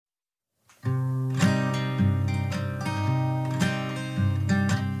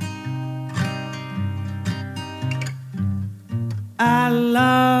I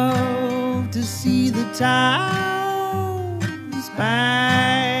love to see the towns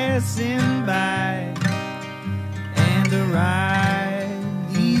passing by and to ride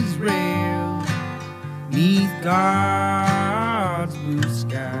these rails neath God's blue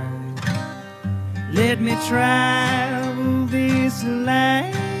sky. Let me travel this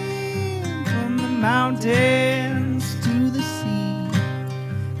land from the mountains to the sea,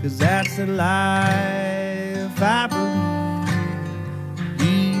 'cause that's the life I believe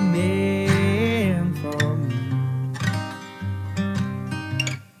He meant for me.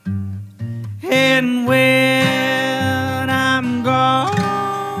 And when I'm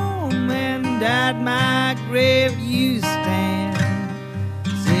gone and at my grave you stand,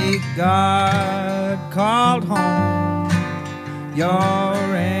 say God called home your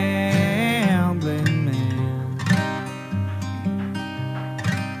rambling man.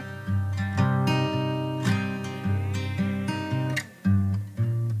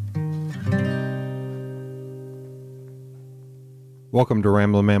 Welcome to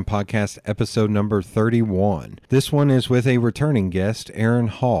Ramblin' Man Podcast, episode number 31. This one is with a returning guest, Erin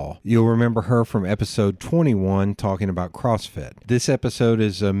Hall. You'll remember her from episode 21, talking about CrossFit. This episode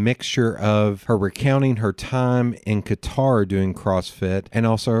is a mixture of her recounting her time in Qatar doing CrossFit and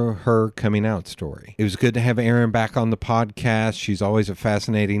also her coming out story. It was good to have Erin back on the podcast. She's always a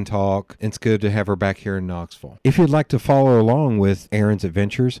fascinating talk. It's good to have her back here in Knoxville. If you'd like to follow along with Erin's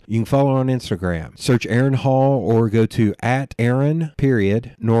adventures, you can follow her on Instagram. Search Erin Hall or go to @Erin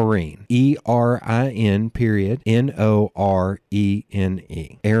Noreen. ERIN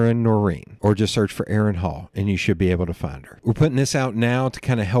NORENE. Erin Noreen. Or just search for Erin Hall and you should be able to find her. We're putting this out now to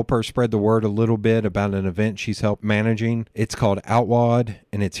kind of help her spread the word a little bit about an event she's helped managing. It's called OUTWAD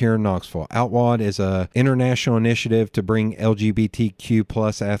and it's here in Knoxville. OUTWAD is a international initiative to bring LGBTQ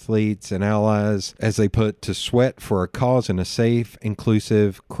plus athletes and allies, as they put, to sweat for a cause in a safe,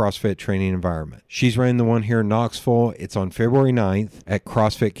 inclusive CrossFit training environment. She's running the one here in Knoxville. It's on February 9th at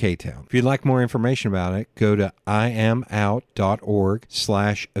CrossFit K-Town. If you'd like more information about it, go to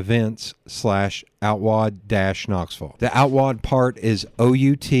iamout.org/events/OUTWAD-Knoxville. The OUTWAD part is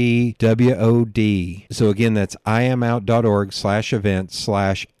OUTWOD. So again, that's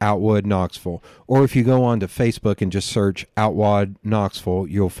iamout.org/events/OUTWAD-Knoxville. Or if you go on to Facebook and just search OUTWAD Knoxville,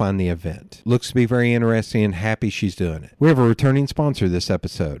 you'll find the event. Looks to be very interesting and happy she's doing it. We have a returning sponsor this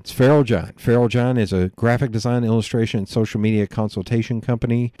episode. It's Feral Giant. Feral Giant is a graphic design, illustration, and social media consultation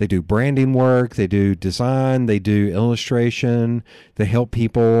company. They do branding work, they do design, they do illustration, they help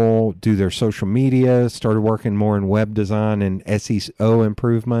people do their social media, started working more in web design and SEO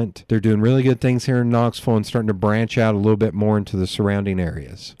improvement. They're doing really good things here in Knoxville and starting to branch out a little bit more into the surrounding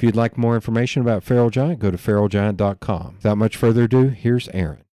areas. If you'd like more information about Feral Giant, go to feralgiant.com. Without much further ado, here's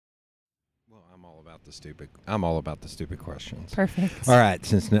Erin. Well, I'm all about the stupid questions. Perfect. All right,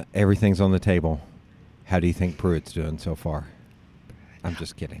 since everything's on the table, how do you think Pruitt's doing so far? I'm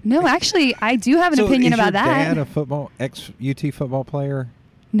just kidding. No, actually, I do have an opinion about that. Is your dad a ex-UT football player?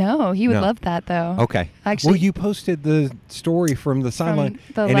 No, he would love that, though. Okay. Actually, well, you posted the story from the sideline,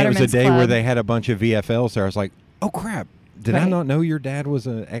 and it was a Letterman's day Club. where they had a bunch of VFLs there. I was like, oh, crap. Did I Right. not know your dad was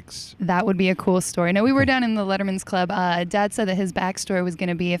an ex? That would be a cool story. No, we were down in the Letterman's Club. Dad said that his backstory was going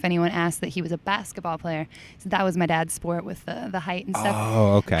to be if anyone asked that he was a basketball player. So that was my dad's sport with the height and stuff.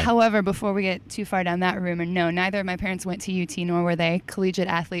 Oh, okay. However, before we get too far down that rumor, no, neither of my parents went to UT, nor were they collegiate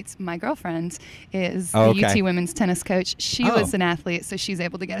athletes. My girlfriend is the UT women's tennis coach. She was an athlete, so she's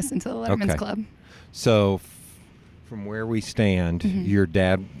able to get us into the Letterman's Club. So from where we stand, your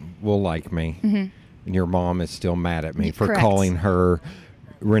dad will like me. Mm-hmm. And your mom is still mad at me for Correct. calling her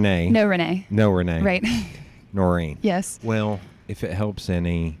Renee. No, Renee. No, Renee. Right. Noreen. Yes. Well, if it helps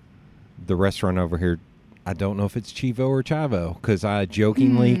any, the restaurant over here, I don't know if it's Chivo or Chivo, because I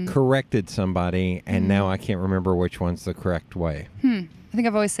jokingly corrected somebody, and now I can't remember which one's the correct way. I think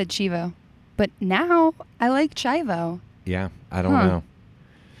I've always said Chivo. But now I like Chivo. Yeah, I don't know.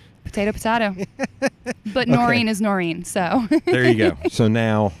 Potato, potato. But Noreen is Noreen, so. There you go. So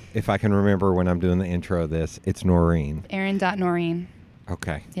now, if I can remember when I'm doing the intro of this, it's Noreen. Erin.Noreen.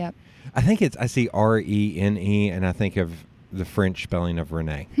 Okay. Yep. I think I see RENE, and I think of the French spelling of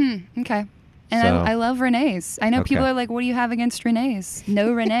Renee. Okay. And So- I love Renee's. I know people Okay. are like, what do you have against Renee's?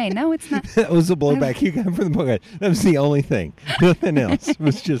 No Renee. No, it's not. That was the blowback you got from the book. That was the only thing. Nothing else. It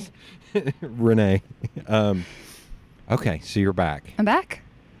was just Renee. Okay, so you're back. I'm back.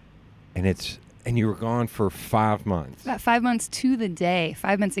 And you were gone for 5 months. About 5 months to the day.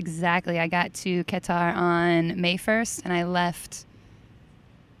 5 months exactly. I got to Qatar on May 1st, and I left,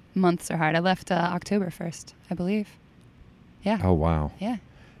 months are hard. I left October 1st, I believe. Yeah. Oh, wow. Yeah.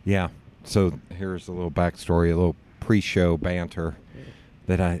 Yeah. So here's a little backstory, a little pre-show banter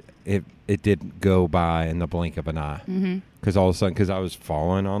that it didn't go by in the blink of an eye. Because all of a sudden, because I was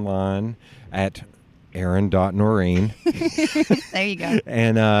following online at Erin.Noreen. There you go.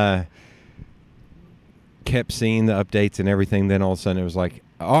 And kept seeing the updates and everything. Then all of a sudden it was like,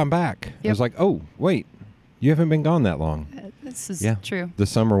 oh, I'm back. Yep. It was like, oh, wait, you haven't been gone that long. This is true. The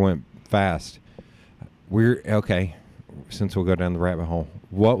summer went fast. Okay, since we'll go down the rabbit hole,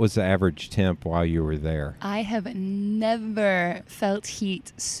 what was the average temp while you were there? I have never felt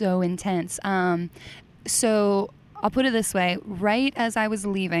heat so intense. So I'll put it this way. Right as I was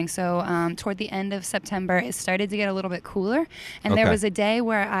leaving, so toward the end of September, it started to get a little bit cooler. And there was a day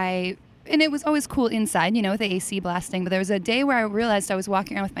where and it was always cool inside, with the AC blasting, but there was a day where I realized I was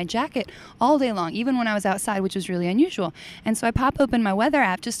walking around with my jacket all day long, even when I was outside, which was really unusual. And so I pop open my weather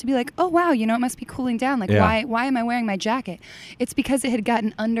app just to be like, oh, wow, it must be cooling down. Like, why am I wearing my jacket? It's because it had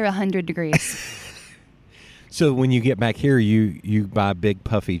gotten under 100 degrees. So when you get back here, you buy big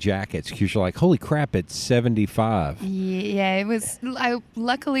puffy jackets because you're like, holy crap, it's 75. Yeah, it was.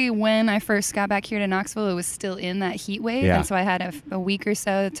 Luckily, when I first got back here to Knoxville, it was still in that heat wave, and so I had a week or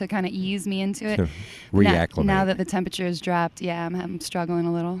so to kind of ease me into it. Reacclimate. Now that the temperature has dropped, I'm struggling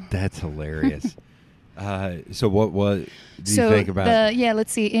a little. That's hilarious. So what do you think about?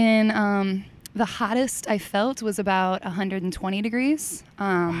 Let's see. In the hottest I felt was about 120 degrees.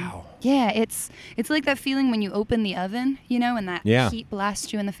 Wow. Yeah, it's like that feeling when you open the oven, and that heat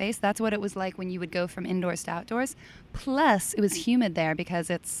blasts you in the face. That's what it was like when you would go from indoors to outdoors. Plus, it was humid there because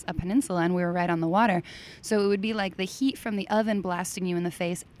it's a peninsula and we were right on the water. So it would be like the heat from the oven blasting you in the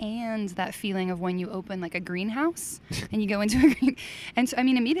face and that feeling of when you open like a greenhouse and you go into a green. And so,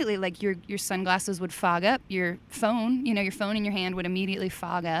 immediately, like your sunglasses would fog up. Your phone, your phone in your hand would immediately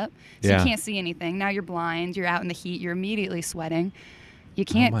fog up. So you can't see anything. Now you're blind. You're out in the heat. You're immediately sweating. You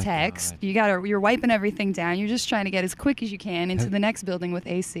can't text. God. You're wiping everything down. You're just trying to get as quick as you can into the next building with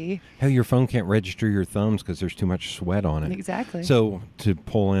AC. Hell, your phone can't register your thumbs because there's too much sweat on it. Exactly. So to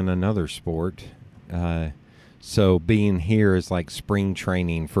pull in another sport, so being here is like spring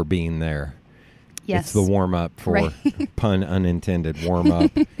training for being there. Yes. It's the warm up for pun unintended warm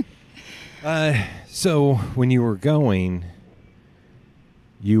up. So when you were going,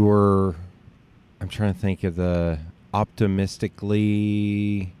 I'm trying to think of the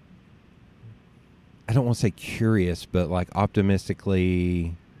optimistically, I don't want to say curious, but like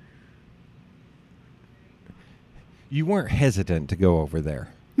optimistically, you weren't hesitant to go over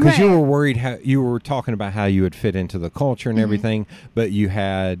there because you were worried you were talking about how you would fit into the culture and everything, but you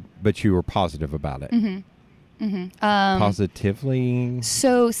were positive about it. Positively.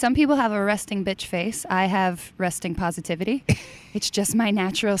 So some people have a resting bitch face. I have resting positivity. It's just my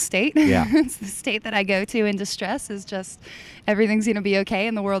natural state. Yeah. It's the state that I go to in distress is just everything's going to be okay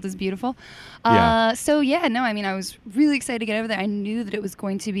and the world is beautiful. I was really excited to get over there. I knew that it was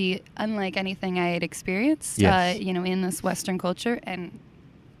going to be unlike anything I had experienced, in this Western culture, and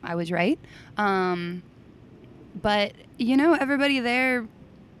I was right. But, everybody there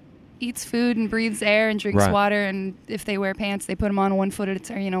eats food and breathes air and drinks water, and if they wear pants, they put them on one foot at a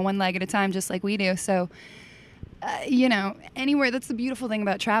time, one leg at a time, just like we do. So, anywhere, that's the beautiful thing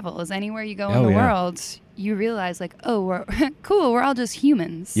about travel, is anywhere you go in the world, you realize like, oh, we're cool, we're all just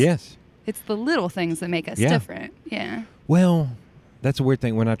humans. Yes. It's the little things that make us different. Yeah. Well, that's a weird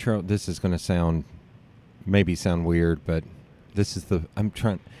thing. When I travel, this is going to sound weird, but I'm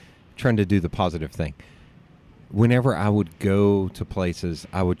trying to do the positive thing. Whenever I would go to places,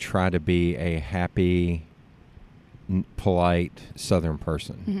 I would try to be a happy, polite Southern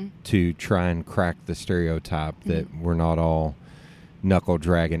person to try and crack the stereotype that we're not all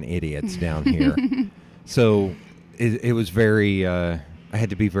knuckle-dragging idiots down here. So it was very, I had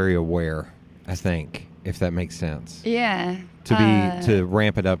to be very aware, I think, if that makes sense. Yeah. To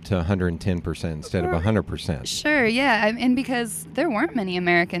ramp it up to 110% instead of 100%. Sure, yeah, and because there weren't many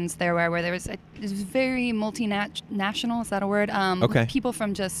Americans there where there was it was very multinational, is that a word? People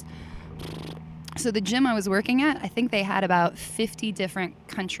from just... So the gym I was working at, I think they had about 50 different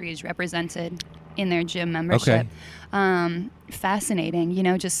countries represented in their gym membership. Okay.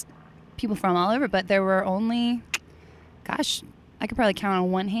 Fascinating, just people from all over, but there were only, I could probably count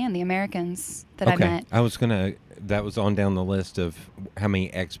on one hand the Americans that I met. That was on down the list of how many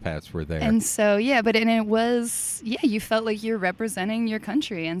expats were there. And so, it was, you felt like you're representing your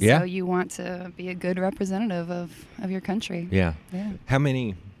country. And so you want to be a good representative of your country. Yeah. How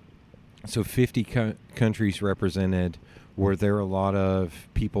many, so 50 countries represented. Were there a lot of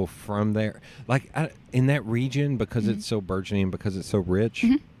people from there? Like in that region, because it's so burgeoning, because it's so rich,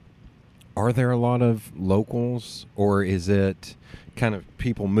 are there a lot of locals, or is it kind of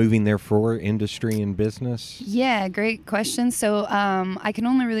people moving there for industry and business? Yeah, great question. So I can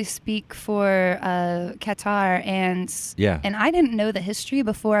only really speak for Qatar, and I didn't know the history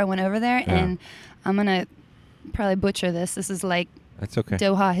before I went over there, and I'm going to probably butcher this. This is like that's okay.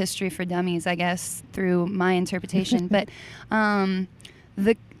 Doha history for dummies, I guess, through my interpretation. But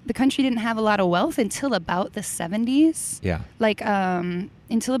the country didn't have a lot of wealth until about the 70s. Yeah. Like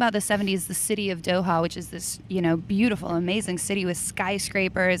until about the 70s, the city of Doha, which is this, beautiful, amazing city with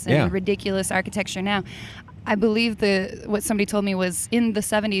skyscrapers and ridiculous architecture now. I believe what somebody told me was in the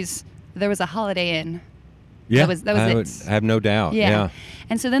 70s, there was a Holiday Inn. Yeah, that was it. I have no doubt. Yeah.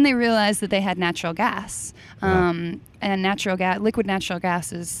 And so then they realized that they had natural gas. And liquid natural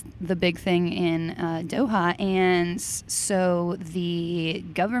gas is the big thing in Doha. And so the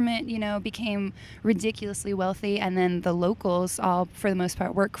government, became ridiculously wealthy. And then the locals all, for the most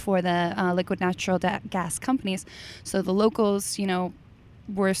part, work for the liquid natural gas companies. So the locals,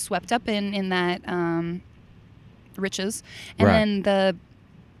 were swept up in that riches. And then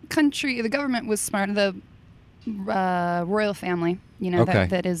the government was smart. The royal family,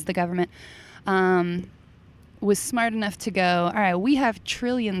 that is the government, was smart enough to go, all right, we have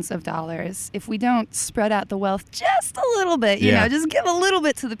trillions of dollars. If we don't spread out the wealth just a little bit, just give a little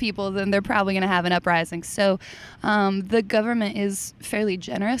bit to the people, then they're probably going to have an uprising. So the government is fairly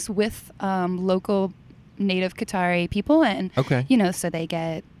generous with local native Qatari people, and so they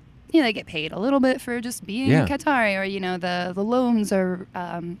get they get paid a little bit for just being Qatari, or the loans are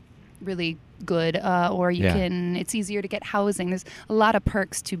really good, or it's easier to get housing. There's a lot of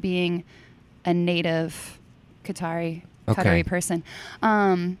perks to being a native Qatari person.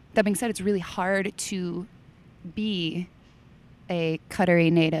 That being said, it's really hard to be a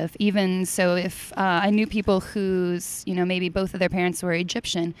Qatari native. Even so, if I knew people whose, maybe both of their parents were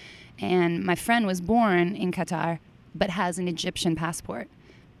Egyptian, and my friend was born in Qatar, but has an Egyptian passport.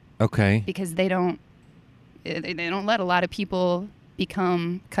 Okay. Because they don't let a lot of people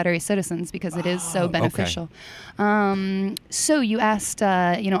become Qatari citizens because it is so beneficial. So you asked,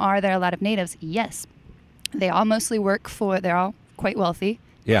 are there a lot of natives? Yes. They all mostly they're all quite wealthy.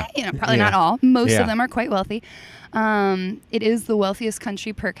 Yeah. Probably not all. Most of them are quite wealthy. It is the wealthiest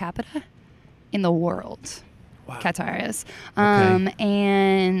country per capita in the world. Wow. Qatar is.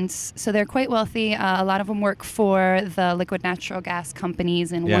 And so they're quite wealthy. A lot of them work for the liquid natural gas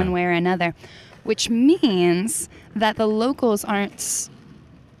companies in one way or another, which means that the locals aren't,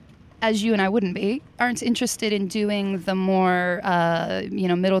 as you and I aren't interested in doing the more,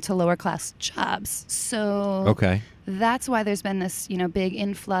 middle to lower class jobs. So that's why there's been this, big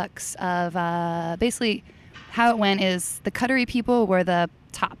influx of basically how it went is the Qatari people were the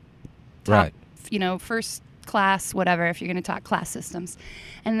top, first class, whatever, if you're going to talk class systems.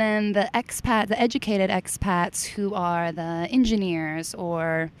 And then the educated expats who are the engineers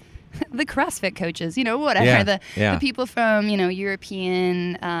or the CrossFit coaches, whatever, the people from,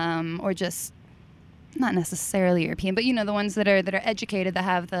 European or just not necessarily European, but, the ones that are educated, that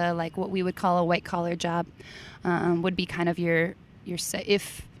have the, like, what we would call a white collar job, would be kind of your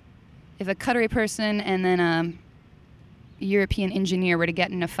if a Qatari person and then a European engineer were to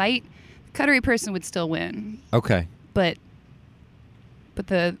get in a fight, the Qatari person would still win. Okay. But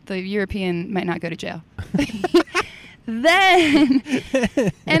the European might not go to jail. Then,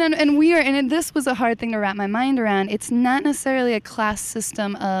 and this was a hard thing to wrap my mind around. It's not necessarily a class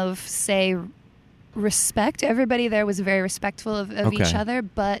system of, say, respect. Everybody there was very respectful of each other,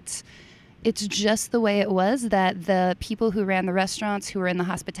 but it's just the way it was that the people who ran the restaurants, who were in the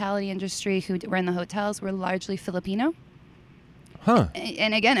hospitality industry, who were in the hotels, were largely Filipino. Huh.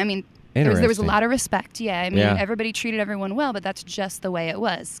 And again, there was a lot of respect. Yeah, everybody treated everyone well, but that's just the way it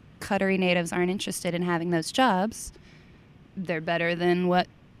was. Qatari natives aren't interested in having those jobs. They're better than what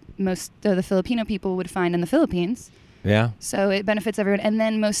most of the Filipino people would find in the Philippines. Yeah. So it benefits everyone. And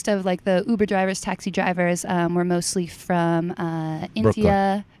then most of the Uber drivers, taxi drivers were mostly from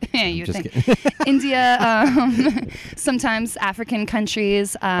India. Yeah, you'd think. India, sometimes African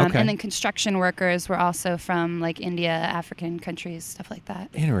countries. And then construction workers were also from India, African countries, stuff like that.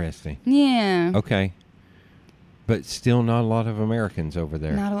 Interesting. Yeah. Okay. But still not a lot of Americans over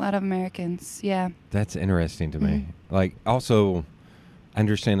there. Not a lot of Americans, yeah. That's interesting to me. Also, I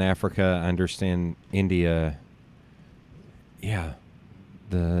understand Africa, I understand India. Yeah.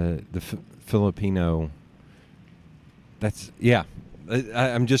 The Filipino, that's,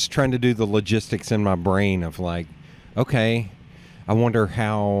 I'm just trying to do the logistics in my brain of I wonder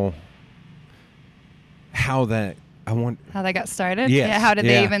how that got started. Yes, yeah. How did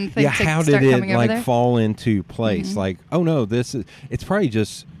they even think to how start did coming over there? Fall into place? Mm-hmm. Oh no, it's probably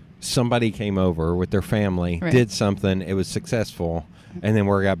just somebody came over with their family, did something, it was successful, and then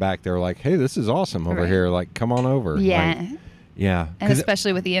word got back, they were like, hey, this is awesome over here. Like, come on over. Yeah. Like, yeah. And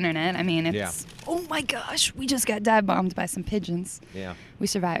especially with the internet. I mean, it's, oh my gosh, we just got dive bombed by some pigeons. Yeah. We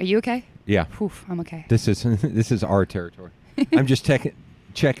survived. Are you okay? Yeah. Oof, I'm okay. This is our territory. I'm just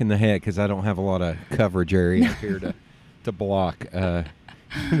checking the head because I don't have a lot of coverage area up here to block.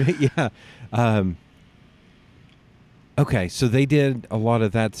 Yeah. Okay, so they did a lot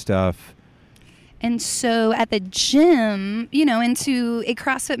of that stuff. And so at the gym, into a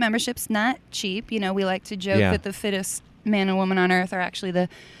CrossFit membership's not cheap. We like to joke that the fittest man and woman on earth are actually the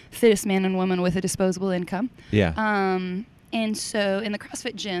fittest man and woman with a disposable income. Yeah. And so in the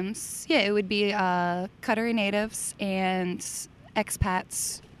CrossFit gyms, it would be Qatari natives and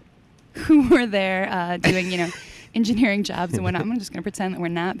expats who were there doing, engineering jobs and whatnot. I'm just going to pretend that we're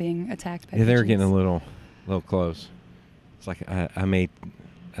not being attacked by pigeons. They were getting a little close. It's like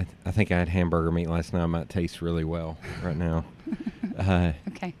I think I had hamburger meat last night. I might taste really well right now.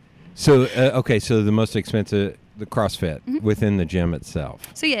 Okay. So so the most expensive, the CrossFit within the gym itself.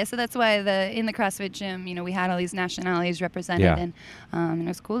 So so that's why in the CrossFit gym, we had all these nationalities represented, and it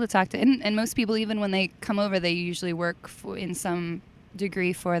was cool to talk to. And most people, even when they come over, they usually work in some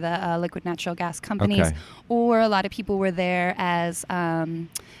degree for the liquid natural gas companies, or a lot of people were there as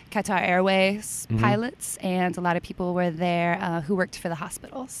Qatar Airways pilots, and a lot of people were there who worked for the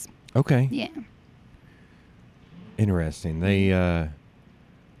hospitals. Okay. Yeah. Interesting. They.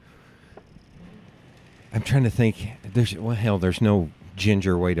 I'm trying to think. There's no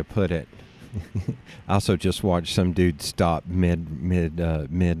ginger way to put it. I also just watched some dude stop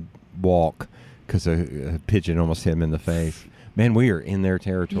mid walk because a pigeon almost hit him in the face. Man, we are in their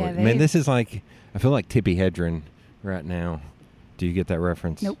territory. Yeah, Man, this is like, I feel like Tippi Hedren right now. Do you get that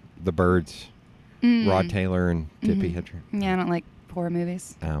reference? Nope. The Birds, Rod Taylor and Tippi Hedren. Yeah, I don't like horror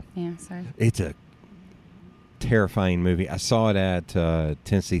movies. Oh. Yeah, sorry. It's a terrifying movie. I saw it at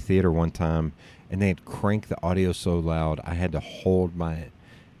Tennessee Theater one time, and they had cranked the audio so loud, I had to hold my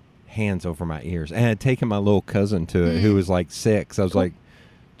hands over my ears. And I had taken my little cousin to it, who was like 6. I was like,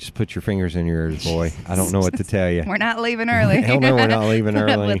 just put your fingers in your ears, boy. I don't know what to tell you. We're not leaving early. Hell no, we're not leaving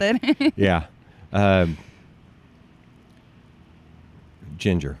early. With it. Yeah.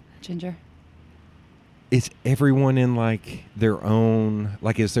 Ginger. Is everyone in like their own,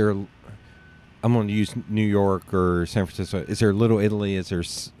 like is there, I'm going to use New York or San Francisco. Is there Little Italy? Is there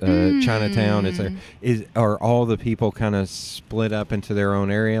Chinatown? Are all the people kind of split up into their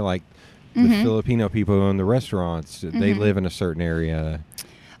own area? Like the Filipino people who own the restaurants, they live in a certain area?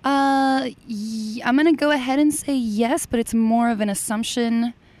 I'm going to go ahead and say yes, but it's more of an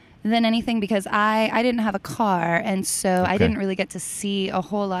assumption than anything because I didn't have a car, and so I didn't really get to see a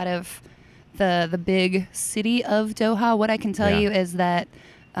whole lot of the big city of Doha. What I can tell you is that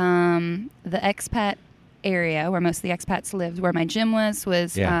the expat area where most of the expats lived, where my gym was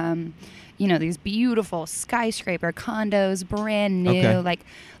these beautiful skyscraper condos, brand new. Like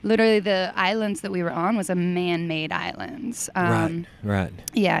literally the islands that we were on was a man-made island. Right.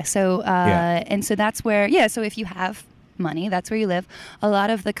 Yeah. So and so that's where so if you have money, that's where you live. A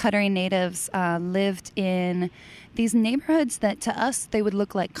lot of the Qatari natives lived in these neighborhoods that to us they would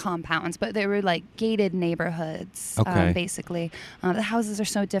look like compounds, but they were like gated neighborhoods. Basically, the houses are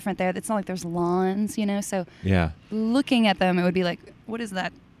so different there. It's not like there's lawns, So looking at them, it would be like, what is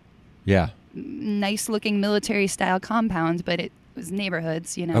that? Yeah. Nice looking military style compound, but it was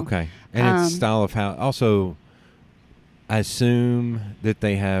neighborhoods, Okay. And it's style of house. Also, I assume that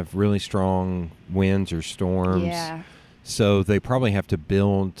they have really strong winds or storms. Yeah. So they probably have to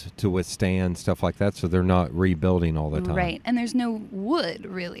build to withstand stuff like that, so they're not rebuilding all the time. Right, and there's no wood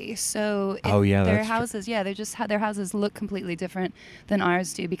really, so their houses, they just their houses look completely different than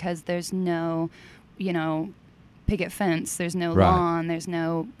ours do because there's no, picket fence, there's no lawn, there's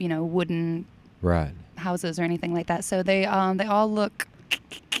no wooden houses or anything like that. So they all look.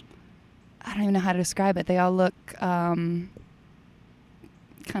 I don't even know how to describe it. They all look kind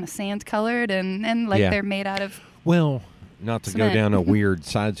of sand colored and like they're made out of. Well, not to cement. go down a weird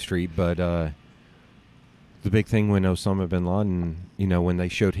side street, but the big thing when Osama bin Laden, when they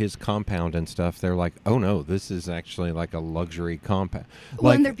showed his compound and stuff, they're like, oh no, this is actually like a luxury compound.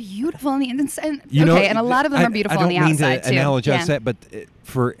 Well, and they're beautiful on the inside. And a lot of them are beautiful on the outside too. I don't mean to analogize that, but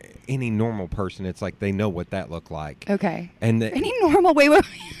for any normal person, it's like they know what that looked like. Okay. And any normal way.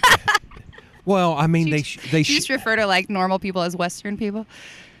 Well, I mean, they just refer to like normal people as Western people.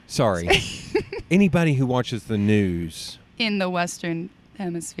 Sorry. Anybody who watches the news in the Western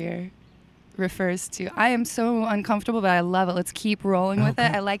Hemisphere refers to. I am so uncomfortable, but I love it. Let's keep rolling with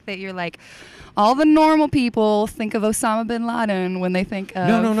it. I like that you're like, all the normal people think of Osama bin Laden when they think of...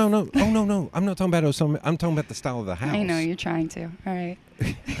 No. Oh, no. I'm not talking about Osama. I'm talking about the style of the house. I know, you're trying to. All right.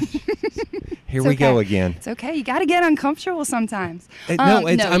 Here we go again. It's okay. You got to get uncomfortable sometimes. I'm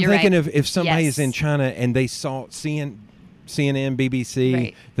thinking right. of if somebody is in China and they saw CNN, BBC,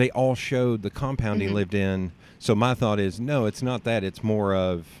 right. they all showed the compound he lived in. So my thought is, no, it's not that. It's more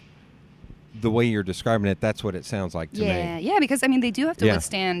of the way you're describing it. That's what it sounds like to me. Yeah, because, I mean, they do have to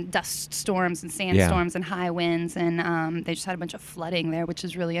withstand dust storms and sandstorms and high winds, and they just had a bunch of flooding there, which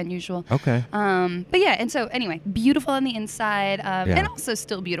is really unusual. Okay. But yeah, and so anyway, beautiful on the inside, and also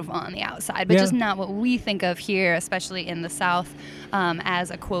still beautiful on the outside, but just not what we think of here, especially in the South,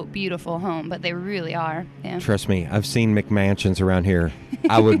 as a, quote, beautiful home, but they really are. Yeah. Trust me, I've seen McMansions around here.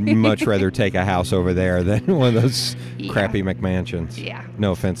 I would much rather take a house over there than one of those crappy McMansions. Yeah.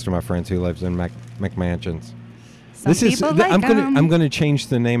 No offense to my friends who lives in McMansions. Some people like I'm going to change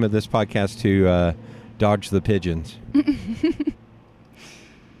the name of this podcast to Dodge the Pigeons.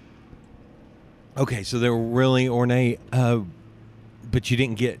 Okay, so they were really ornate. But did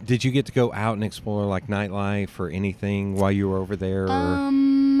you get to go out and explore like nightlife or anything while you were over there?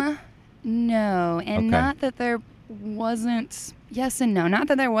 No, and not that there wasn't. Yes and no, not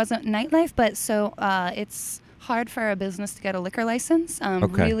that there wasn't nightlife, but so it's hard for a business to get a liquor license.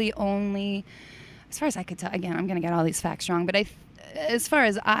 Really, only as far as I could tell. Again, I'm going to get all these facts wrong, but as far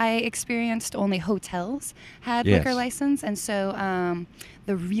as I experienced, only hotels had liquor license, and so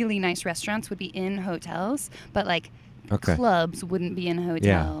the really nice restaurants would be in hotels, but like. Clubs wouldn't be in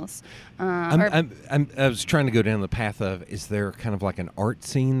hotels. I was trying to go down the path of, is there kind of like an art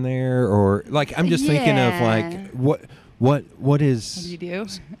scene there, or like I'm just thinking of like what is what do you do?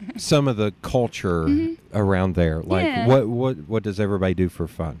 Some of the culture around there, like what does everybody do for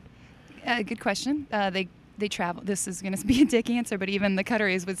fun? Good question. They travel. This is going to be a dick answer, but even the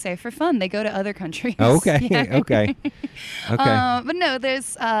Cutteries would say for fun they go to other countries. Okay. Okay. But no,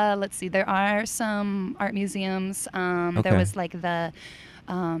 there's let's see. There are some art museums. There was like the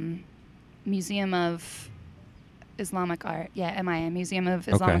Museum of Islamic Art. Yeah, MIA, Museum of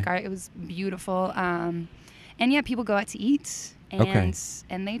Islamic Art. It was beautiful. And yeah, people go out to eat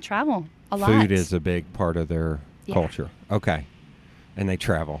and they travel a lot. Food is a big part of their culture. Okay. And they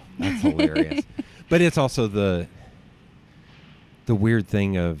travel. That's hilarious. But it's also the weird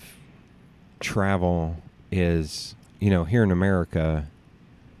thing of travel is, here in America,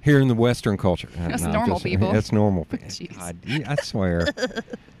 here in the Western culture. That's normal people. That's normal people. I swear.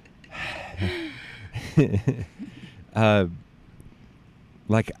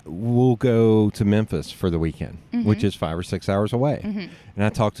 Like, we'll go to Memphis for the weekend, which is 5 or 6 hours away. And I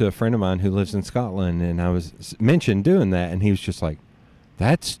talked to a friend of mine who lives in Scotland, and I mentioned doing that, and he was just like,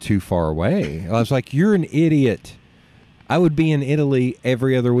 that's too far away. I was like, you're an idiot. I would be in Italy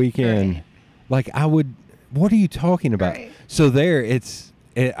every other weekend. Right. Like, what are you talking about? Right. So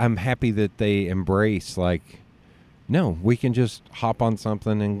I'm happy that they embrace, like, no, we can just hop on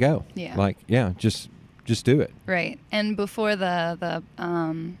something and go. Yeah. Like, just do it. Right. And before the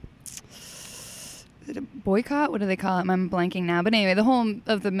boycott, what do they call it? I'm blanking now. But anyway, the whole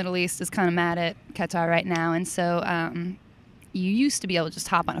of the Middle East is kind of mad at Qatar right now. And so, you used to be able to just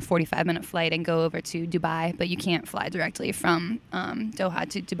hop on a 45-minute flight and go over to Dubai, but you can't fly directly from Doha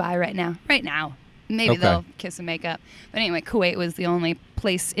to Dubai right now. Right now. Maybe they'll kiss and make up. But anyway, Kuwait was the only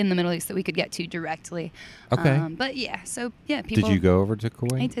place in the Middle East that we could get to directly. Okay. But yeah, so yeah, people... Did you go over to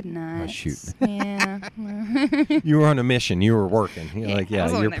Kuwait? I did not. Oh, shoot. Yeah. You were on a mission. You were working. I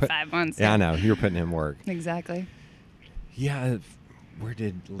was only there 5 months. Yeah, I know. You were putting in work. Exactly. Yeah. Where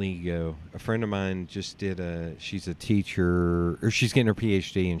did Lee go? A friend of mine just she's a teacher, or she's getting her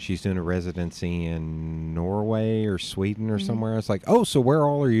PhD, and she's doing a residency in Norway or Sweden or somewhere. I was like, oh, so where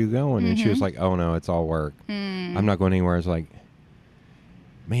all are you going? And she was like, oh, no, it's all work. I'm not going anywhere. I was like,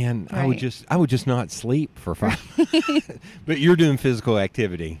 man, right. I would just not sleep for 5. But you're doing physical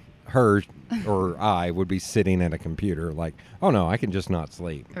activity. Her or I would be sitting at a computer like, oh, no, I can just not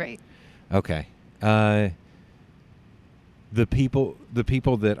sleep. Right. Okay. The people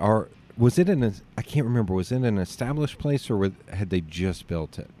that are, I can't remember, was it an established place or had they just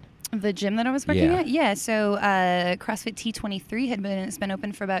built it? The gym that I was working at? Yeah. So CrossFit T23 it's been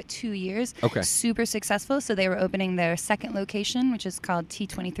open for about 2 years. Okay. Super successful. So they were opening their second location, which is called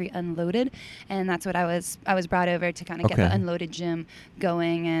T23 Unloaded. And that's what I was brought over to kind of get the Unloaded gym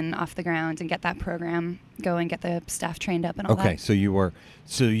going and off the ground and get that program going, get the staff trained up and all that. Okay.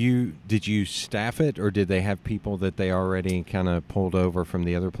 Did you staff it, or did they have people that they already kind of pulled over from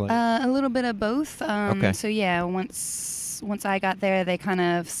the other place? A little bit of both. So yeah, once I got there, they kind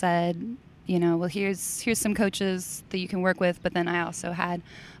of said, well, here's some coaches that you can work with. But then I also had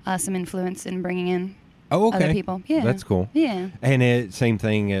some influence in bringing in other people. Yeah, that's cool. Yeah, and same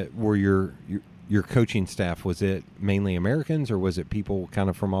thing. Were your coaching staff, was it mainly Americans or was it people kind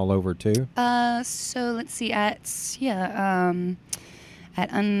of from all over too? So let's see. At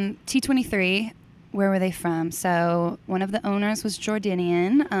T23. Where were they from? So one of the owners was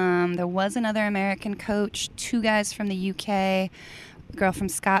Jordanian. There was another American coach, 2 guys from the UK, a girl from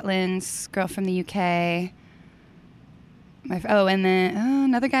Scotland, girl from the UK. And then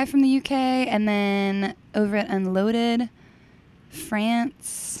another guy from the UK. And then over at Unloaded,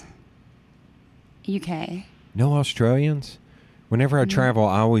 France, UK. No Australians? Whenever I travel,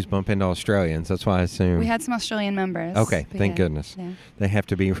 I always bump into Australians. That's why I assume. We had some Australian members. Okay, thank goodness. Yeah. They have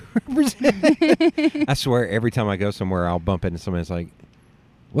to be represented. I swear, every time I go somewhere, I'll bump into somebody that's like,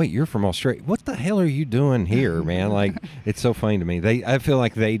 wait, you're from Australia. What the hell are you doing here, man? Like, it's so funny to me. I feel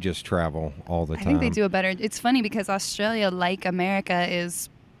like they just travel all the time. I think they do a better. It's funny because Australia, like America, is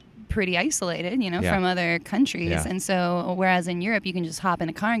pretty isolated, from other countries. Yeah. And so, whereas in Europe, you can just hop in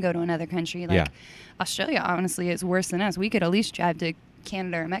a car and go to another country. Australia, honestly, is worse than us. We could at least drive to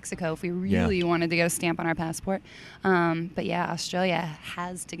Canada or Mexico if we really wanted to get a stamp on our passport. But yeah, Australia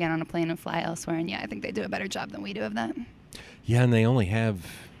has to get on a plane and fly elsewhere. And I think they do a better job than we do of that. Yeah, and they only have,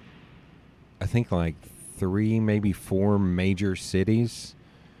 I think, like 3, maybe 4 major cities.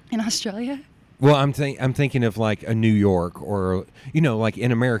 In Australia? Well, I'm thinking of like a New York or, like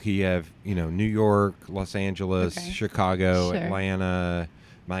in America you have, New York, Los Angeles, Chicago, Atlanta,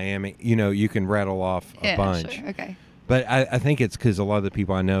 Miami. You can rattle off a bunch. Sure. Okay. But I think it's because a lot of the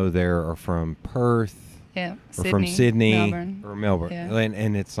people I know there are from Perth. Yeah. Or from Sydney. Melbourne. Or Melbourne. Yeah.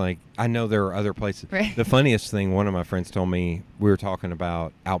 And it's like, I know there are other places. Right. The funniest thing, one of my friends told me, we were talking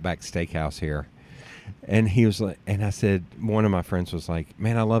about Outback Steakhouse here. And he was like, and I said, one of my friends was like,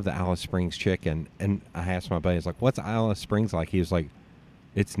 man, I love the Alice Springs chicken. And I asked my buddy, I was like, what's Alice Springs like? He was like,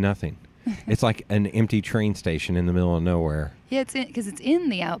 it's nothing. It's like an empty train station in the middle of nowhere. Yeah, because it's in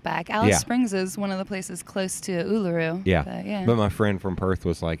the Outback. Alice Springs is one of the places close to Uluru. Yeah. But my friend from Perth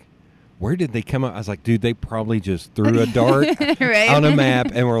was like, where did they come up? I was like, dude, they probably just threw a dart on a map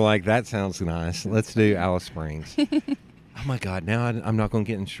and were like, that sounds nice. Let's do Alice Springs. Oh, my God. Now I'm not going to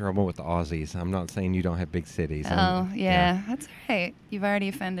get in trouble with the Aussies. I'm not saying you don't have big cities. Yeah. That's all right. You've already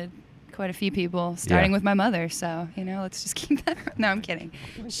offended quite a few people, starting with my mother. So, let's just keep that. No, I'm kidding.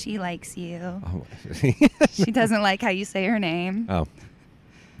 She likes you. Oh. She doesn't like how you say her name. Oh.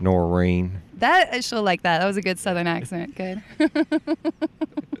 Noreen. She'll like that. That was a good Southern accent. Good.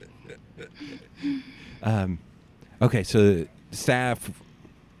 Okay, so staff,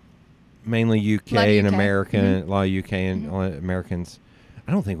 mainly UK and American, a lot of UK and Americans.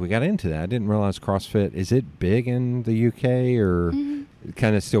 I don't think we got into that. I didn't realize CrossFit, is it big in the UK or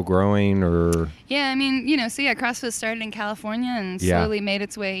kind of still growing or? Yeah, I mean, CrossFit started in California and slowly made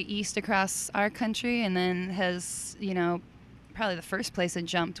its way east across our country and then has, probably the first place it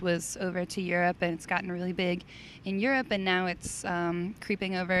jumped was over to Europe, and it's gotten really big in Europe, and now it's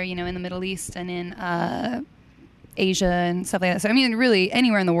creeping over, in the Middle East and in Asia and stuff like that. So, I mean, really,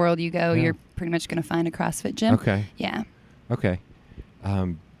 anywhere in the world you go, you're pretty much going to find a CrossFit gym. Okay. Yeah. Okay.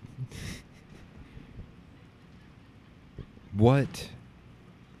 What?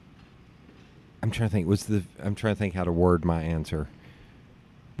 I'm trying to think how to word my answer.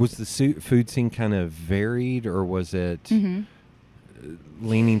 Was the food scene kind of varied, or was it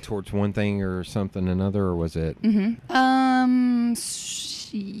leaning towards one thing or something another, or was it?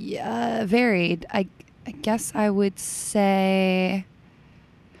 Varied. I guess I would say.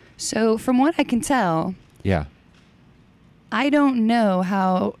 So from what I can tell, I don't know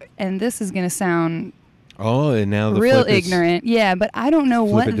how, and this is going to sound and now the real ignorant. Yeah, but I don't know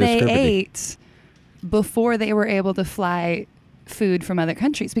what they ate before they were able to fly food from other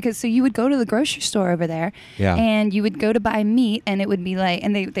countries, because so you would go to the grocery store over there and you would go to buy meat, and it would be like,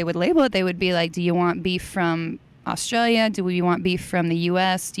 and they would label it, they would be like, do you want beef from Australia? Do you want beef from the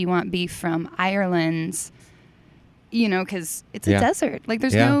US? Do you want beef from Ireland? Because it's a desert. Like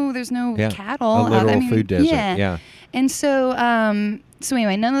there's no cattle. A literal food desert. Yeah. And so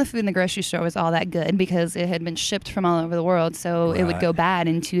anyway, none of the food in the grocery store was all that good because it had been shipped from all over the world, so it would go bad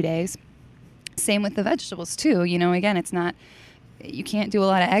in 2 days. Same with the vegetables too. Again, it's not, you can't do a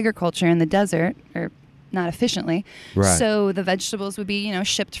lot of agriculture in the desert, or not efficiently. Right. So the vegetables would be,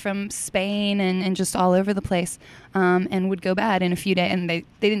 shipped from Spain and just all over the place, and would go bad in a few days. And they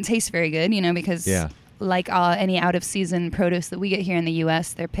didn't taste very good, because like any out-of-season produce that we get here in the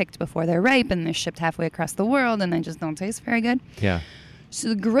U.S., they're picked before they're ripe, and they're shipped halfway across the world, and they just don't taste very good. Yeah. So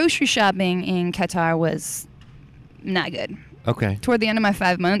the grocery shopping in Qatar was not good. Okay. Toward the end of my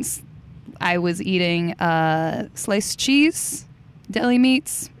 5 months, I was eating sliced cheese, deli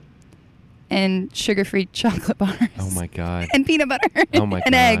meats, and sugar-free chocolate bars. Oh my God. And peanut butter. Oh my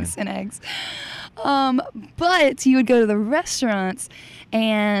and God. eggs. But you would go to the restaurants,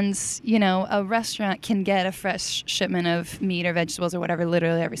 and a restaurant can get a fresh shipment of meat or vegetables or whatever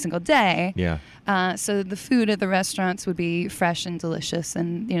literally every single day. Yeah. So the food at the restaurants would be fresh and delicious,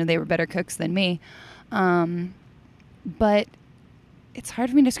 and they were better cooks than me. But it's hard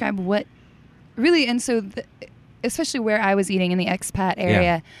for me to describe what really, and so especially where I was eating in the expat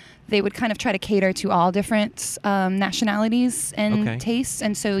area, they would kind of try to cater to all different nationalities and tastes.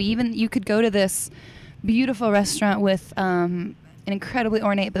 And so even you could go to this beautiful restaurant with an incredibly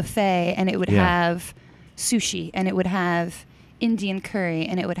ornate buffet, and it would have sushi, and it would have Indian curry,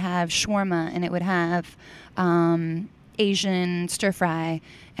 and it would have shawarma, and it would have Asian stir fry,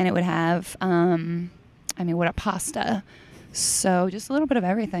 and it would have what a pasta. So just a little bit of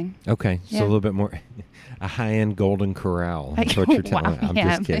everything. Okay, so a little bit more, a high-end Golden Corral. That's what you're telling me. I'm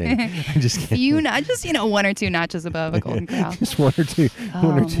just kidding. I'm just kidding. Just one or two notches above a Golden Corral. Just one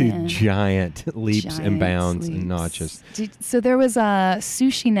or two giant leaps and bounds and notches. So there was a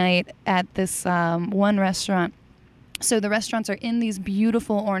sushi night at this one restaurant. So the restaurants are in these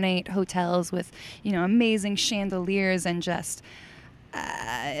beautiful ornate hotels with amazing chandeliers, and just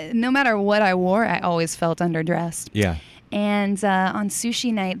no matter what I wore, I always felt underdressed. Yeah. And on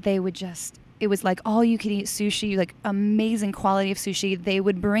sushi night, it was like all you could eat sushi, like amazing quality of sushi. They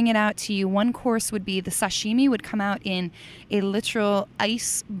would bring it out to you. One course would be the sashimi would come out in a literal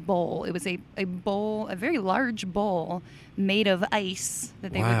ice bowl. It was a bowl, a very large bowl made of ice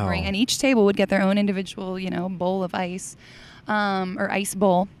that they would bring. And each table would get their own individual, bowl of ice or ice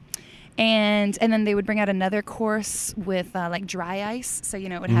bowl. And then they would bring out another course with like dry ice, so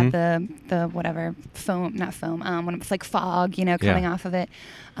it would have the whatever foam, not foam, when it's like fog, coming off of it.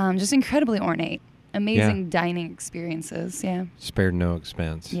 Just incredibly ornate, amazing dining experiences. Yeah, spared no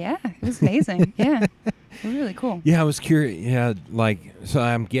expense. Yeah, it was amazing. Yeah, it was really cool. Yeah, I was curious. Yeah, so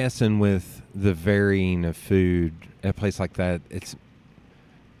I'm guessing with the varying of food at a place like that,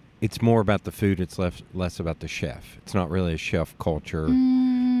 it's more about the food. It's less about the chef. It's not really a chef culture.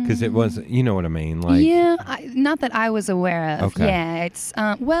 Because it was, you know what I mean? Not that I was aware of. Okay. Yeah, it's,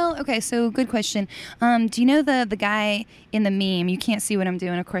 so good question. Do you know the guy in the meme? You can't see what I'm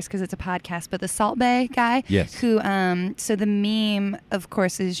doing, of course, because it's a podcast, but the Salt Bae guy? Yes. Who, so the meme, of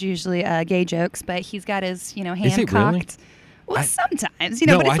course, is usually gay jokes, but he's got his, hand is it cocked. Really? Well, sometimes,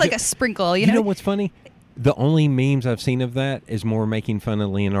 but it's like a sprinkle, You know what's funny? The only memes I've seen of that is more making fun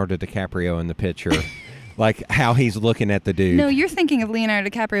of Leonardo DiCaprio in the picture. Like how he's looking at the dude. No, you're thinking of Leonardo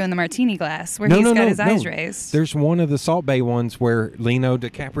DiCaprio in the martini glass where he's got his eyes raised. There's one of the Salt Bae ones where Leonardo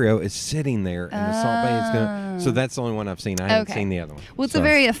DiCaprio is sitting there and the Salt Bae is going to... So that's the only one I've seen. I haven't seen the other one. Well, it's a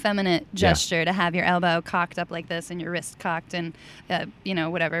very effeminate gesture to have your elbow cocked up like this and your wrist cocked and,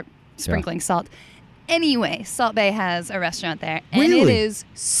 sprinkling salt. Anyway, Salt Bae has a restaurant there, and it is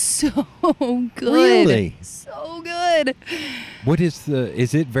so good. Really? So good. What is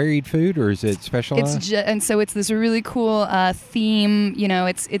is it varied food or is it specialized? And so it's this really cool theme.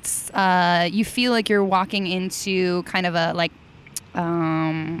 It's you feel like you're walking into kind of a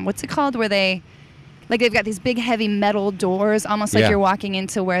what's it called? Where they've got these big heavy metal doors, almost like you're walking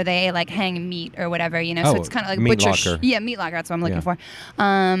into where they hang meat or whatever, So it's kind of like meat butcher. locker. Yeah, meat locker. That's what I'm looking for.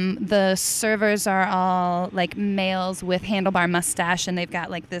 The servers are all males with handlebar mustache, and they've got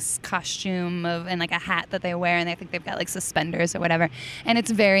this costume and a hat that they wear, and I think they've got suspenders or whatever. And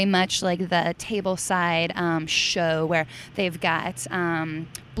it's very much like the tableside show where they've got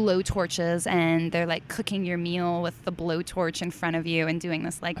blow torches, and they're cooking your meal with the blow torch in front of you and doing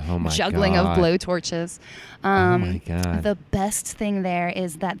this juggling of blow torches. Oh my God. The best thing there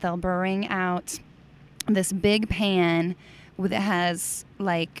is that they'll bring out this big pan that has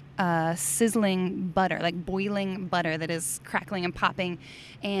sizzling butter, boiling butter that is crackling and popping,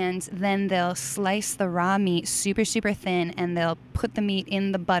 and then they'll slice the raw meat super, super thin, and they'll put the meat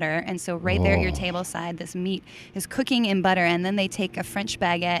in the butter, and so there at your table side, this meat is cooking in butter, and then they take a French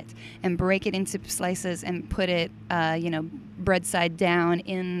baguette and break it into slices and put it, bread side down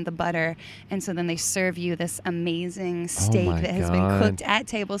in the butter, and so then they serve you this amazing steak that has been cooked at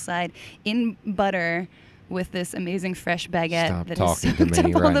table side in butter, with this amazing fresh baguette that has soaked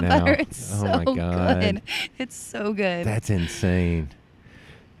up all the butter. It's so good. It's so good. That's insane.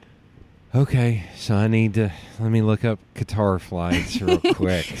 Okay, so let me look up Qatar flights real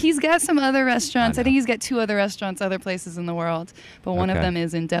quick. He's got some other restaurants. I think he's got 2 other restaurants, other places in the world, but one of them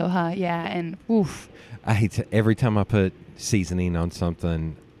is in Doha. Yeah, and oof. I hate to, every time I put seasoning on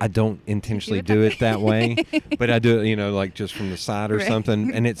something, I don't intentionally do it that way, but I do it, like just from the side or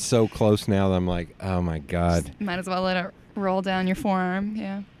something. And it's so close now that I'm like, oh my God. Just might as well let it roll down your forearm.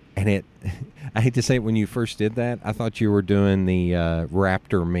 Yeah. And I hate to say it, when you first did that, I thought you were doing the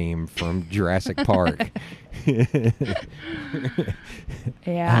raptor meme from Jurassic Park.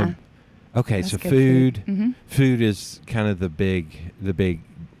 Yeah. Okay, That's so good food. Mm-hmm. Food is kind of the BFD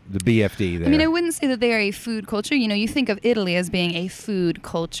there. I mean, I wouldn't say that they are a food culture. You think of Italy as being a food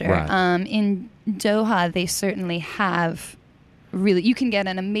culture. Right. In Doha, they certainly have really, you can get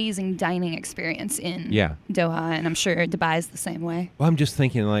an amazing dining experience in Doha, and I'm sure Dubai is the same way. Well, I'm just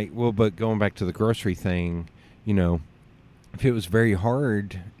thinking but going back to the grocery thing, if it was very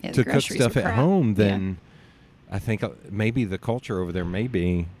hard to cook stuff at home, then I think maybe the culture over there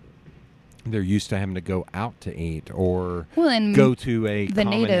they're used to having to go out to eat or go to a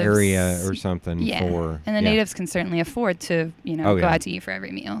common area or something. And the natives can certainly afford to, go out to eat for every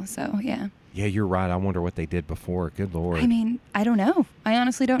meal. So, yeah. Yeah, you're right. I wonder what they did before. Good Lord. I mean, I don't know. I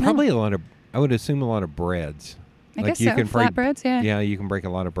honestly don't know. Probably I would assume a lot of breads. I guess so. Flatbreads, yeah. Yeah, you can break a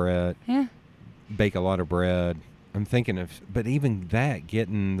lot of bread. Yeah. Bake a lot of bread. I'm thinking but even that,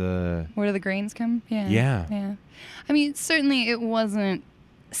 getting where do the grains come? Yeah. Yeah. I mean, certainly it wasn't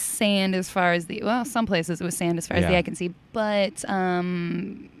sand as far as some places it was sand as far as the eye can see, but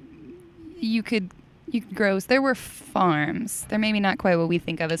you could grow. There were farms. They're maybe not quite what we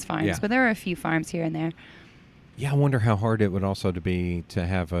think of as farms, but there were a few farms here and there. Yeah, I wonder how hard it would also be to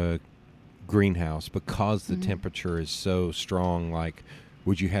have a greenhouse because the temperature is so strong. Like,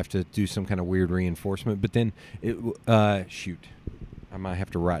 would you have to do some kind of weird reinforcement? But then, I might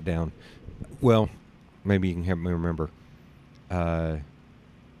have to write down. Well, maybe you can help me remember.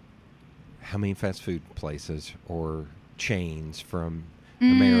 How many fast food places or chains from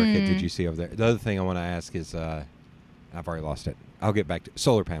America did you see over there? The other thing I want to ask is, I've already lost it. I'll get back to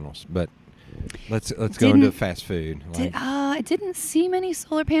solar panels, but let's go into fast food. I didn't see many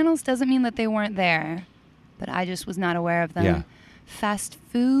solar panels. Doesn't mean that they weren't there, but I just was not aware of them. Yeah. Fast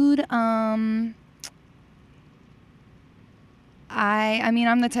food. I mean,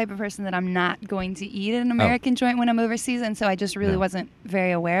 I'm the type of person that I'm not going to eat at an American joint when I'm overseas, and so I just really wasn't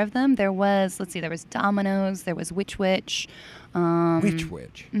very aware of them. There was Domino's, there was Which Wich. Which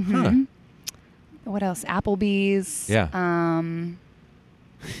Wich? Mm-hmm. Huh. What else? Applebee's. Yeah.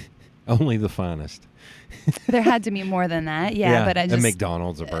 Only the finest. There had to be more than that. Yeah, but I just... And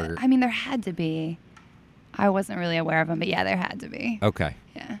McDonald's a burger. I mean, there had to be. I wasn't really aware of them, but yeah, there had to be. Okay.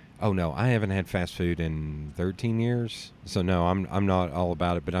 Yeah. Oh no, I haven't had fast food in 13 years, so no, I'm not all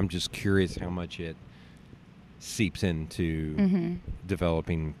about it. But I'm just curious how much it seeps into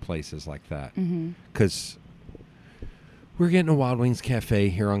developing places like that. Because we're getting a Wild Wings Cafe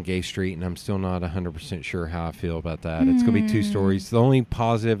here on Gay Street, and I'm still not 100% sure how I feel about that. It's going to be 2 stories. The only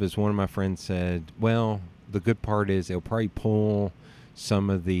positive is one of my friends said, well, the good part is it'll probably pull some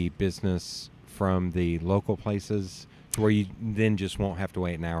of the business from the local places to where you then just won't have to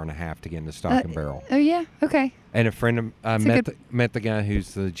wait an hour and a half to get into Stock and Barrel. Oh, yeah. Okay. And a friend of met the guy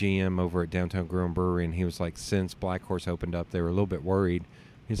who's the GM over at Downtown Grill and Brewery, and he was like, since Black Horse opened up, they were a little bit worried.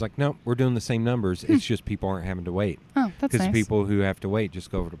 He's like, no, we're doing the same numbers. It's just people aren't having to wait. Oh, that's nice. Because people who have to wait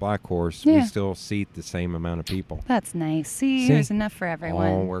just go over to Black Horse. We still seat the same amount of people. That's nice. See, there's enough for everyone.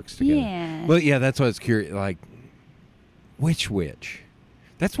 All works together. Yeah. Well, yeah, that's why I was curious. Like, Which Wich?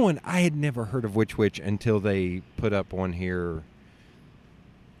 That's one I had never heard of. Which Wich until they put up one here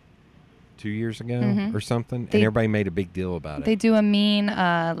 2 years ago or something, and everybody made a big deal about it. They do a mean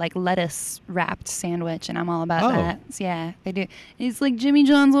like lettuce wrapped sandwich, and I'm all about that. Yeah, they do. It's like Jimmy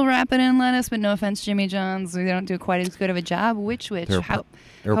John's will wrap it in lettuce, but no offense, Jimmy John's, they don't do quite as good of a job. Which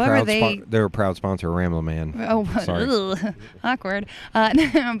they're a proud sponsor of Ramblin' Man. Oh, sorry. Awkward.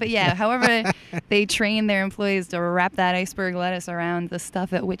 But yeah, however they train their employees to wrap that iceberg lettuce around the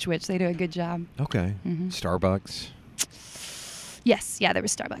stuff at Which they do a good job. Okay. Starbucks. Yes, yeah, there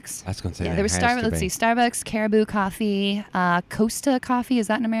was Starbucks. I was going to say there was Starbucks. Let's see, Starbucks, Caribou Coffee, Costa Coffee. Is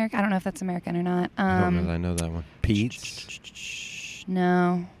that in America? I don't know if that's American or not. I don't know that I know that one. Pete's?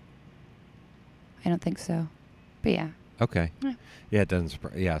 No, I don't think so. But yeah. Okay. Yeah, it doesn't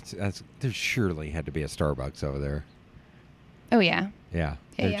surprise. Yeah, there surely had to be a Starbucks over there. Oh yeah. Yeah,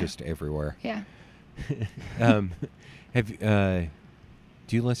 they're just everywhere. Yeah. Do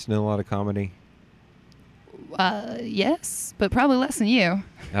you listen to a lot of comedy? Yes, but probably less than you.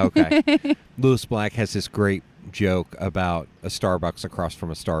 Okay. Lewis Black has this great joke about a Starbucks across from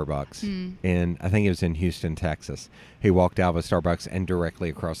a Starbucks. And I think it was in Houston, Texas. He walked out of a Starbucks, and directly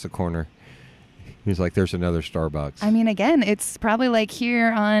across the corner, He's like, there's another Starbucks. I mean, again, it's probably like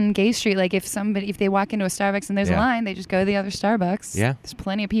here on Gay Street. Like if they walk into a Starbucks and there's a line, they just go to the other Starbucks. Yeah. There's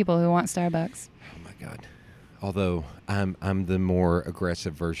plenty of people who want Starbucks. Oh my God. Although I'm the more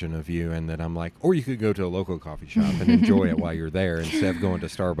aggressive version of you, and that I'm like, or you could go to a local coffee shop and enjoy it while you're there instead of going to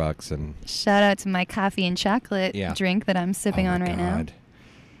Starbucks. And shout out to my coffee and chocolate drink that I'm sipping on right now.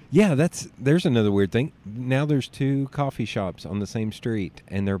 Yeah, there's another weird thing. Now there's 2 coffee shops on the same street,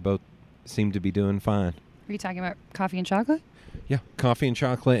 and they're both seem to be doing fine. Are you talking about coffee and chocolate? Yeah, coffee and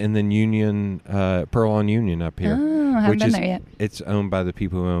chocolate, and then Union, Pearl on Union up here. Oh, I haven't been there yet. It's owned by the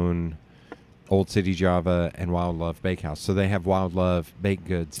people who own Old City Java and Wild Love Bakehouse. So they have Wild Love baked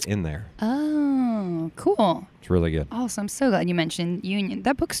goods in there. Oh, cool. It's really good. Awesome. I'm so glad you mentioned Union.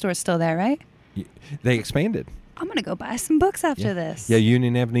 That bookstore's still there, right? They expanded. I'm going to go buy some books after this. Yeah,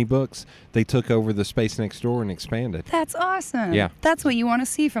 Union Avenue Books. They took over the space next door and expanded. That's awesome. Yeah. That's what you want to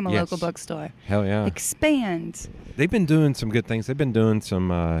see from a local bookstore. Hell yeah. Expand. They've been doing some good things. They've been doing some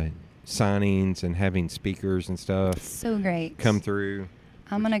signings and having speakers and stuff. So great. Come through.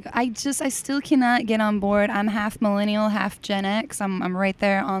 I'm going to go. I still cannot get on board. I'm half millennial, half Gen X. I'm right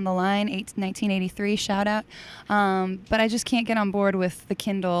there on the line, 1983, shout out. But I just can't get on board with the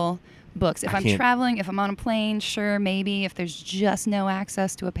Kindle books. If I'm traveling, if I'm on a plane, sure, maybe, if there's just no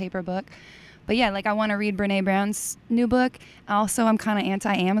access to a paper book. But yeah, like I want to read Brene Brown's new book. Also, I'm kind of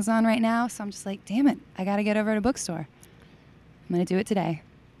anti-Amazon right now, so I'm just like, damn it, I got to get over to a bookstore. I'm going to do it today.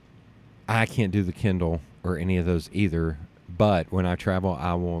 I can't do the Kindle or any of those either, but when I travel,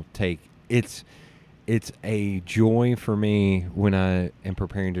 I will take it's a joy for me when I am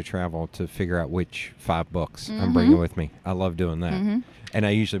preparing to travel to figure out which 5 books I'm bringing with me. I love doing that. And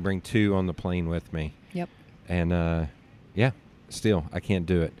I usually bring 2 on the plane with me. Yep. And still, I can't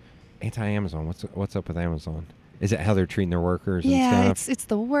do it. Anti-Amazon. What's up with Amazon? Is it how they're treating their workers and stuff? Yeah, it's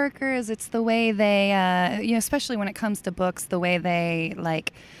the workers. It's the way they, especially when it comes to books, the way they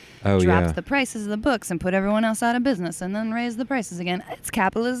dropped the prices of the books and put everyone else out of business and then raise the prices again. It's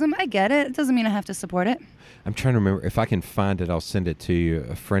capitalism. I get it. It doesn't mean I have to support it. I'm trying to remember. If I can find it, I'll send it to you.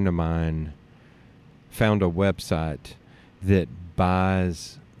 A friend of mine found a website that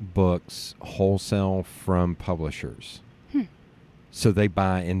buys books wholesale from publishers. So they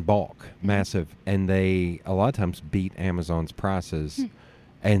buy in bulk, massive, and they a lot of times beat Amazon's prices,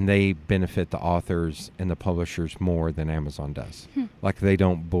 and they benefit the authors and the publishers more than Amazon does. Like they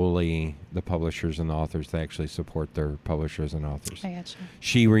don't bully the publishers and the authors; they actually support their publishers and authors. I gotcha.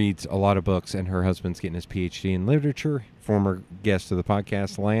 She reads a lot of books, and her husband's getting his PhD in literature. Former guest of the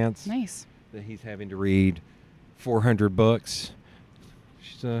podcast, Lance. Nice. That he's having to read 400 books.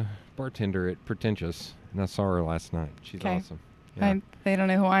 She's a bartender at Pretentious, and I saw her last night. She's awesome. Yeah. They don't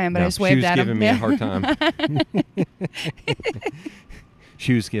know who I am, but I just waved at them. She was giving me a hard time.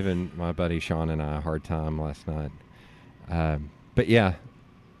 She was giving my buddy Sean and I a hard time last night. But yeah,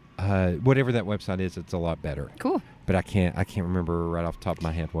 whatever that website is, it's a lot better. Cool. But I can't remember right off the top of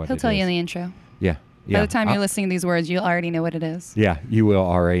my head what it is. He'll tell you in the intro. Yeah. By the time you're listening to these words, you'll already know what it is. Yeah, you will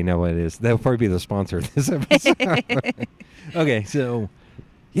already know what it is. That'll probably be the sponsor of this episode. Okay, so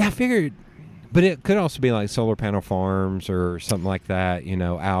yeah, I figured, but it could also be like solar panel farms or something like that,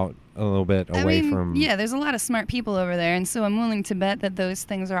 out a little bit away from. Yeah, there's a lot of smart people over there, and so I'm willing to bet that those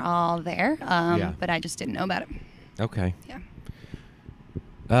things are all there, but I just didn't know about it. Okay.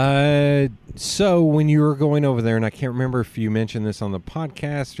 Yeah. So when you were going over there, and I can't remember if you mentioned this on the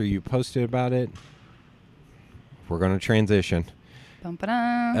podcast or you posted about it, we're going to transition. Was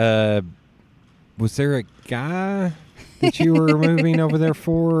there a guy that you were moving over there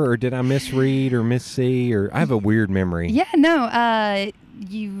for, or did I misread or missee, or I have a weird memory? Yeah, no,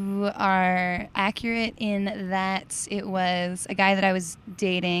 you are accurate in that it was a guy that I was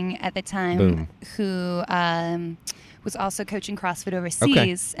dating at the time who was also coaching CrossFit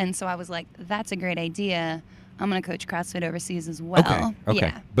overseas, and so I was like, that's a great idea. I'm going to coach CrossFit overseas as well. Okay.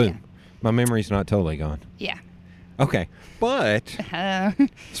 Yeah. Boom. Yeah. My memory's not totally gone. Yeah. Okay, but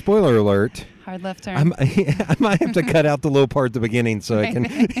spoiler alert. Hard left turn. I might have to cut out the little part at the beginning so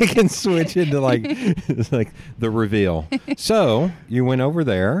it can switch into like the reveal. So you went over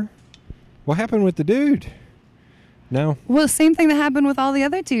there. What happened with the dude? No. Well, same thing that happened with all the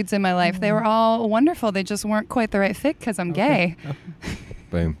other dudes in my life. They were all wonderful. They just weren't quite the right fit because I'm gay.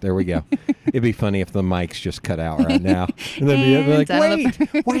 Boom. There we go. It'd be funny if the mics just cut out right now. And then be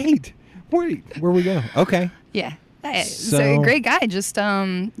like, wait. Where we go? Okay. Yeah. So great guy. Just,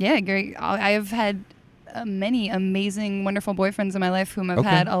 great. I have had many amazing, wonderful boyfriends in my life whom I've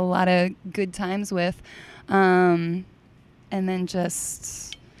had a lot of good times with. And then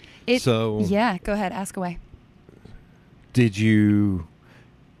just... Yeah, go ahead. Ask away. Did you...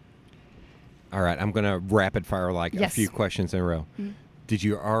 All right, I'm going to rapid fire a few questions in a row. Mm-hmm. Did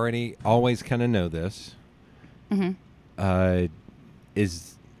you always kind of know this? Mm-hmm.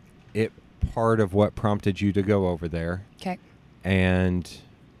 Is it part of what prompted you to go over there? Okay. And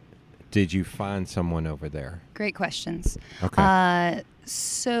did you find someone over there? Great questions. Okay.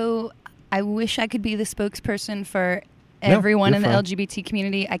 So I wish I could be the spokesperson for everyone in the LGBT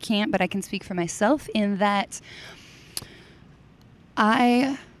community. I can't, but I can speak for myself in that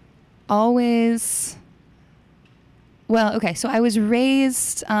I always... Well, okay, so I was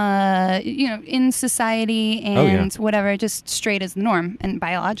raised, in society and whatever, just straight is the norm. And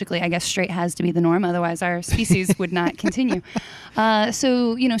biologically, I guess straight has to be the norm. Otherwise, our species would not continue.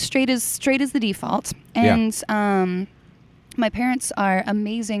 So, straight is the default. And my parents are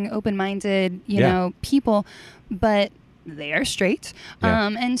amazing, open-minded, people, but they are straight.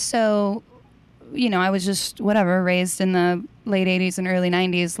 And so, I was just, raised in the late 80s and early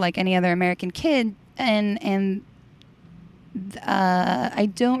 90s like any other American kid. And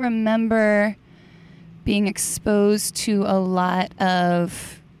I don't remember being exposed to a lot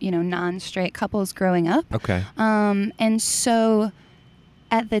of, non-straight couples growing up. Okay. And so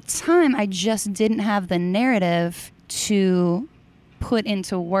at the time, I just didn't have the narrative to put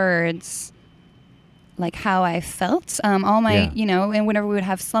into words like how I felt. All my, and whenever we would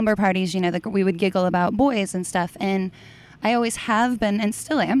have slumber parties, we would giggle about boys and stuff. And I always have been and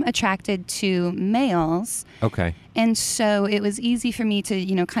still am attracted to males. Okay. And so it was easy for me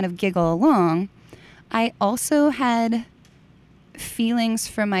to, kind of giggle along. I also had feelings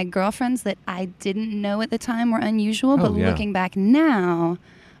for my girlfriends that I didn't know at the time were unusual. But looking back now,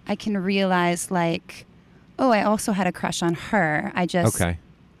 I can realize I also had a crush on her. I just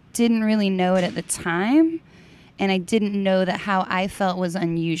didn't really know it at the time. And I didn't know that how I felt was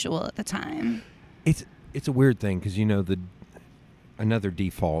unusual at the time. It's a weird thing because, another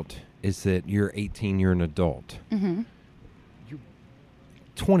default is that you're 18, you're an adult. Mm-hmm. You're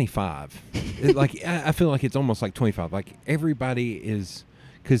 25. I feel like it's almost like 25. Like everybody is,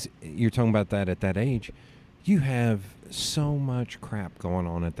 because you're talking about that at that age, you have so much crap going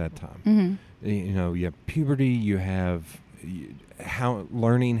on at that time. Mm-hmm. You have puberty, you have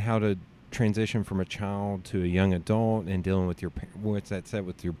learning how to transition from a child to a young adult and dealing with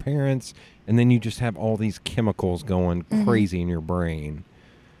with your parents, and then you just have all these chemicals going crazy in your brain.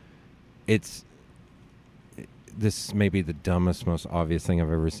 This may be the dumbest, most obvious thing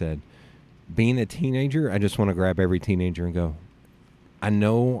I've ever said. Being a teenager, I just want to grab every teenager and go, I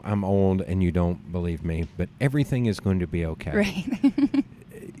know I'm old and you don't believe me, but everything is going to be okay. Right.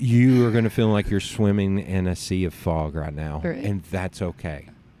 You are going to feel like you're swimming in a sea of fog right now, and that's okay.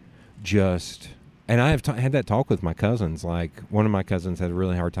 And I have had that talk with my cousins. Like, one of my cousins had a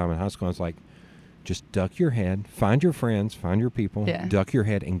really hard time in high school. I was like, just duck your head, find your friends, find your people, duck your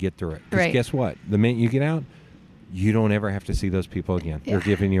head and get through it. Because guess what? The minute you get out, you don't ever have to see those people again. They're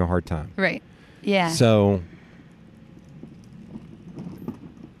giving you a hard time. Right. Yeah. So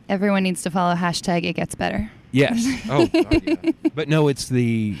everyone needs to follow hashtag it gets better. Yes. Oh, yeah. But no, it's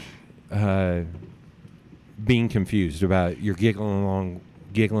the being confused about you're giggling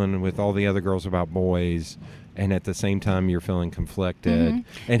with all the other girls about boys, and at the same time you're feeling conflicted.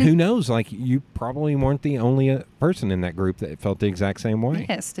 And who knows, you probably weren't the only person in that group that felt the exact same way.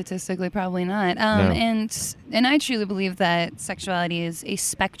 Yeah, statistically probably not. No. And I truly believe that sexuality is a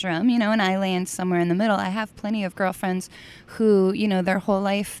spectrum, and I land somewhere in the middle. I have plenty of girlfriends who, their whole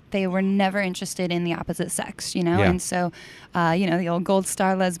life they were never interested in the opposite sex, and so the old gold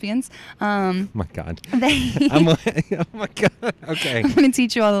star lesbians. Oh my God. Oh my God. Okay. I'm going to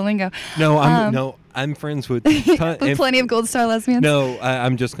teach you all the lingo. No, I'm friends with plenty of gold star lesbians. No,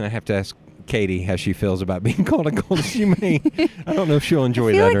 I'm just going to have to ask Katie how she feels about being called a gold. I don't know if she'll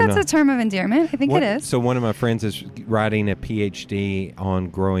enjoy that or not. I feel like that's a term of endearment. I think it is. So one of my friends is writing a PhD on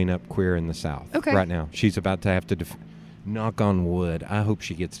growing up queer in the South right now. She's about to have to knock on wood. I hope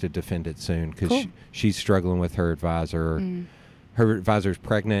she gets to defend it soon because she's struggling with her advisor. Her advisor's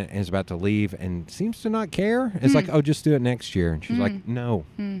pregnant and is about to leave and seems to not care. It's like, just do it next year. And she's like, no,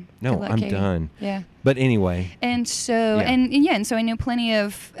 I'm Katie. done. Yeah. But anyway. And so, and so I know plenty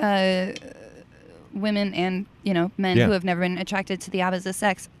of women and, men who have never been attracted to the opposite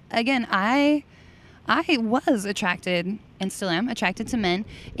sex. Again, I was attracted and still am attracted to men,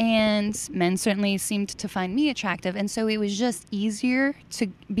 and men certainly seemed to find me attractive. And so it was just easier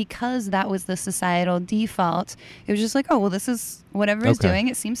because that was the societal default. It was just like, this is whatever is doing.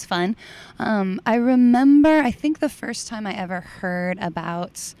 It seems fun. I remember, I think the first time I ever heard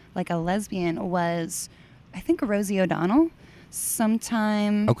about a lesbian was, I think, Rosie O'Donnell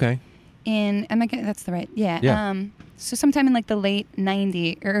sometime That's the right, yeah. So sometime in like the late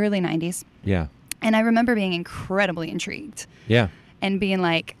 90s or early 90s. Yeah. And I remember being incredibly intrigued. Yeah. And being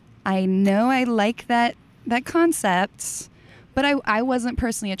like, I know I like that concept, but I wasn't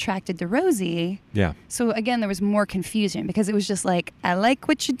personally attracted to Rosie. Yeah. So again, there was more confusion because it was just like, I like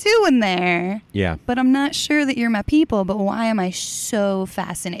what you're doing there. Yeah. But I'm not sure that you're my people, but why am I so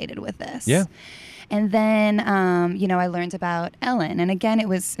fascinated with this? Yeah. And then, I learned about Ellen. And again,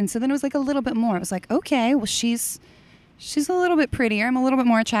 so then it was like a little bit more. It was like, okay, well, she's a little bit prettier. I'm a little bit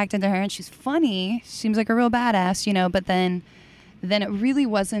more attracted to her, and she's funny. Seems like a real badass, but then it really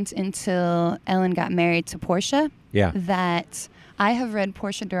wasn't until Ellen got married to Portia that I have read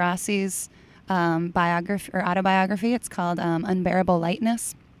Portia de Rossi's biography or autobiography. It's called Unbearable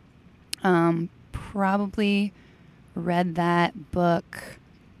Lightness. Probably read that book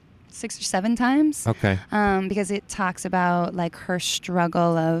 6 or 7 times. Okay. Because it talks about like her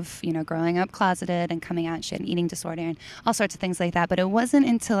struggle of, growing up closeted and coming out, and she had an eating disorder and all sorts of things like that. But it wasn't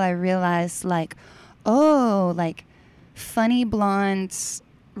until I realized funny blonde,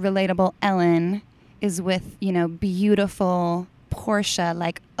 relatable Ellen is with, beautiful Portia.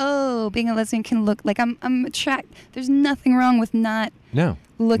 Like, being a lesbian can look like I'm attracted. There's nothing wrong with not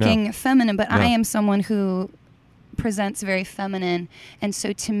looking feminine, but I am someone who presents very feminine, and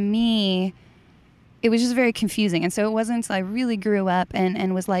so to me it was just very confusing. And so it wasn't until I really grew up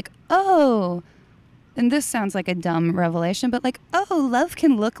and was like, and this sounds like a dumb revelation, but like, love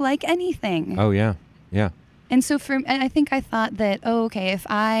can look like anything. Yeah. And so I think I thought that, okay, if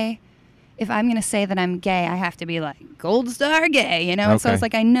I'm going to say that I'm gay, I have to be like gold star gay, And so I was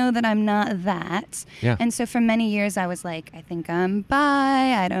like, I know that I'm not that. Yeah. And so for many years I was like, I think I'm bi.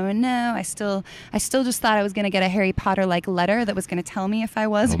 I don't know. I still just thought I was going to get a Harry Potter like letter that was going to tell me if I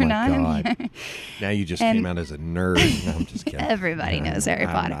was or not. God. Now you just came out as a nerd. No, I'm just kidding. Everybody knows Harry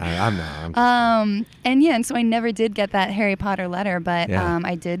Potter. I'm not. And so I never did get that Harry Potter letter, but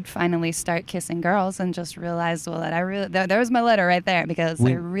I did finally start kissing girls and just realized, there was my letter right there, because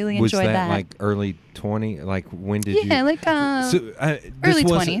I really enjoyed that. Like early 20? Like when did you? Yeah, like early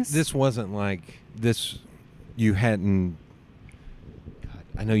 20s. This wasn't like this. You hadn't. God,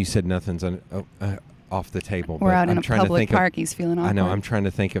 I know you said nothing's off the table. We're but out in I'm a trying public to think park. He's feeling awkward. I know. I'm trying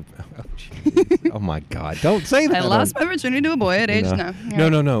to think of. Oh my God! Don't say that. I lost my virginity to a boy at age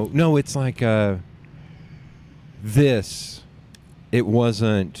no. No. It's like this. It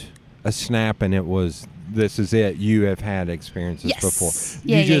wasn't a snap, and it was. This is it. You have had experiences before.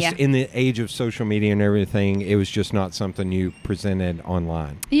 In the age of social media and everything, it was just not something you presented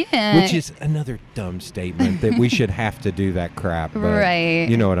online. Yeah. Which is another dumb statement that we should have to do that crap. But right.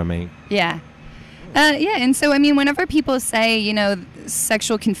 You know what I mean? Yeah. And so, I mean, whenever people say,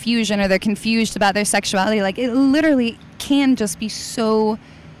 sexual confusion, or they're confused about their sexuality, like, it literally can just be so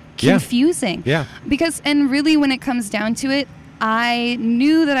confusing. Yeah. Because, and really, when it comes down to it, I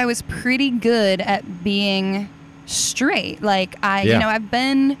knew that I was pretty good at being straight. Like, I've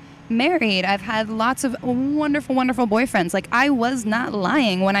been married. I've had lots of wonderful, wonderful boyfriends. Like, I was not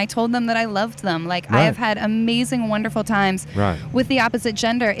lying when I told them that I loved them. Like, I have had amazing, wonderful times with the opposite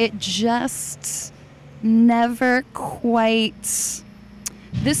gender. It just never quite...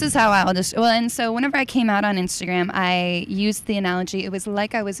 This is how and so whenever I came out on Instagram, I used the analogy, it was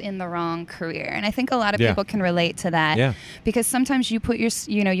like I was in the wrong career. And I think a lot of people can relate to that. Yeah. Because sometimes you put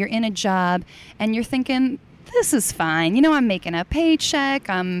you're in a job and you're thinking, this is fine. I'm making a paycheck.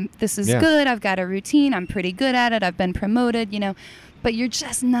 This is good. I've got a routine. I'm pretty good at it. I've been promoted, but you're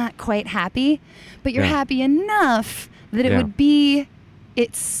just not quite happy. But you're happy enough that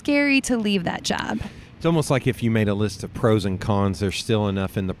it's scary to leave that job. It's almost like if you made a list of pros and cons, there's still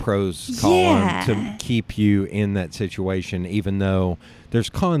enough in the pros column to keep you in that situation, even though there's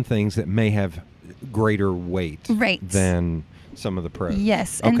con things that may have greater weight than some of the pros.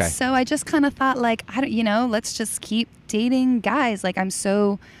 Yes. Okay. And so I just kind of thought, like, let's just keep dating guys. Like,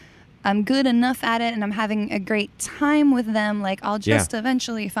 I'm good enough at it and I'm having a great time with them. Like, I'll just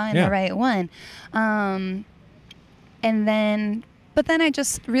eventually find the right one. But then I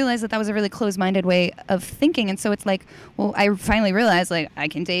just realized that was a really closed-minded way of thinking. And so it's like, well, I finally realized, like, I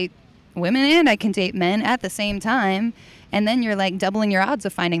can date women and I can date men at the same time. And then you're, like, doubling your odds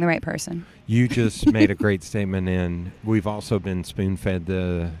of finding the right person. You just made a great statement. And we've also been spoon-fed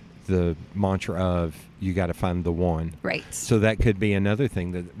the mantra of you got to find the one. Right. So that could be another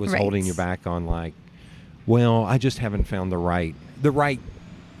thing that was holding you back on, like, well, I just haven't found the right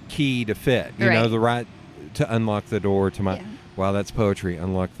key to fit. You know, the right to unlock the door to my... Yeah. Wow, that's poetry.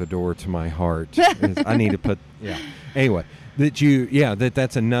 Unlock the door to my heart. I need to put, Anyway,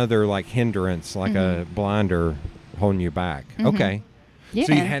 that's another, like, hindrance, like a blinder holding you back. Mm-hmm. Okay. Yeah.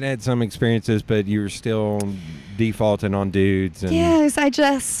 So you had some experiences, but you were still defaulting on dudes. And yes, I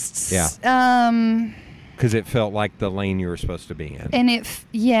just... Because it felt like the lane you were supposed to be in. And it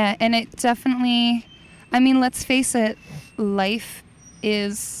definitely... I mean, let's face it, life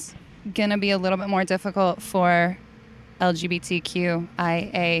is going to be a little bit more difficult for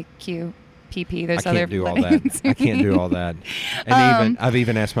LGBTQIAQ. PP. There's I can't other do all that. I can't do all that. And I've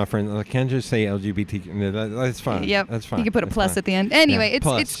even asked my friends, can I just say LGBT? That's fine. Yep. That's fine. You can put a plus at the end. Anyway,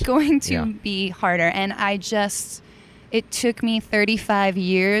 it's going to be harder. And it took me 35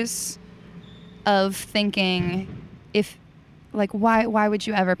 years of thinking why would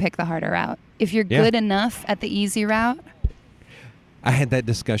you ever pick the harder route? If you're good enough at the easy route. I had that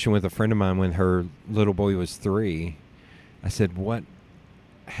discussion with a friend of mine when her little boy was 3. I said, what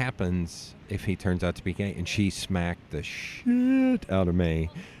happens if he turns out to be gay? And she smacked the shit out of my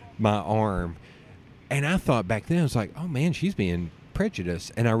arm. And I thought back then, I was like, oh man, she's being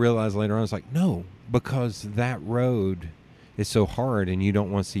prejudiced. And I realized later on, I was like, no, because that road is so hard and you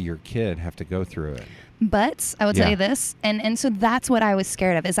don't want to see your kid have to go through it. But I will tell you this, and so that's what I was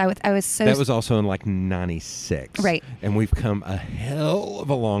scared of. I was so... That was also in like 96. Right. And we've come a hell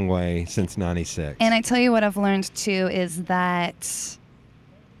of a long way since 96. And I tell you what I've learned too is that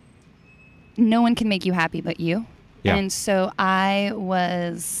no one can make you happy but you. Yeah. And so I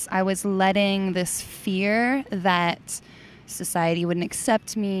was letting this fear that society wouldn't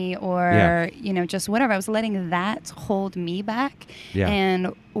accept me or, just whatever. I was letting that hold me back. Yeah.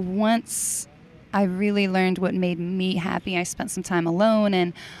 And once I really learned what made me happy, I spent some time alone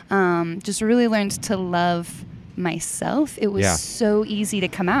and just really learned to love myself. It was so easy to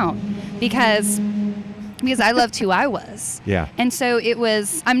come out because I loved who I was. Yeah. And so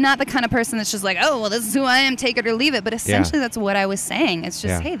I'm not the kind of person that's just like, oh, well, this is who I am, take it or leave it. But essentially that's what I was saying. It's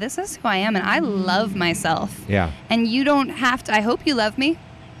just, hey, this is who I am and I love myself. Yeah. And you don't have to, I hope you love me,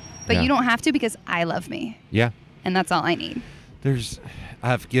 but you don't have to because I love me. Yeah. And that's all I need.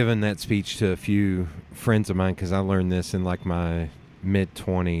 I've given that speech to a few friends of mine because I learned this in like my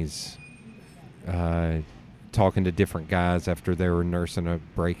mid-20s, talking to different guys after they were nursing a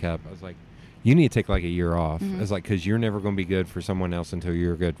breakup. I was like, you need to take like a year off. Mm-hmm. It's like, because you're never going to be good for someone else until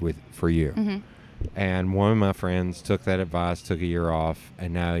you're good for you. Mm-hmm. And one of my friends took that advice, took a year off,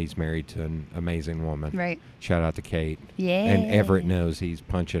 and now he's married to an amazing woman. Right. Shout out to Kate. Yeah. And Everett knows he's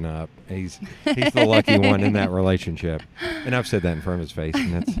punching up. He's the lucky one in that relationship. And I've said that in front of his face,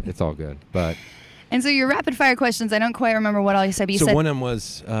 and it's all good. And so your rapid fire questions, I don't quite remember what all you said. But you said one of them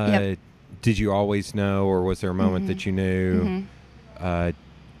was, did you always know, or was there a moment that you knew? Mm-hmm.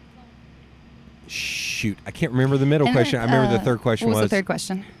 Shoot, I can't remember the middle question. I remember the third question was... What was the third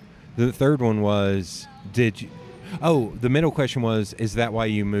question? The third one was, did you... Oh, the middle question was, is that why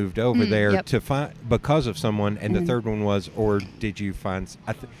you moved over there to find... Because of someone, and the third one was, or did you find...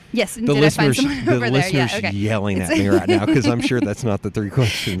 Yes, did I find someone over there? The listeners yelling at me right now, because I'm sure that's not the 3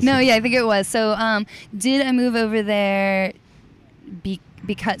 questions. No, I think it was. So, did I move over there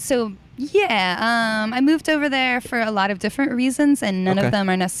because... So... Yeah, I moved over there for a lot of different reasons, and none of them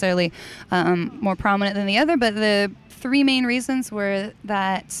are necessarily more prominent than the other, but the 3 main reasons were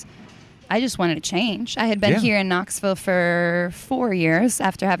that I just wanted to change. I had been here in Knoxville for 4 years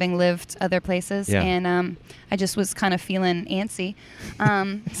after having lived other places, and I just was kind of feeling antsy,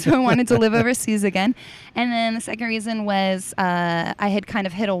 so I wanted to live overseas again. And then the second reason was I had kind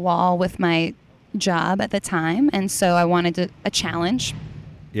of hit a wall with my job at the time, and so I wanted a challenge.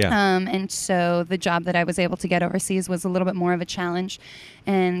 Yeah. And so the job that I was able to get overseas was a little bit more of a challenge.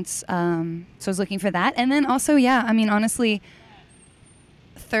 And so I was looking for that. And then also, honestly,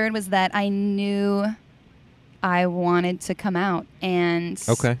 third was that I knew I wanted to come out. And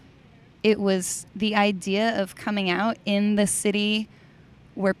it was the idea of coming out in the city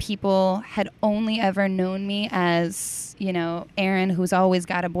where people had only ever known me as, Erin, who's always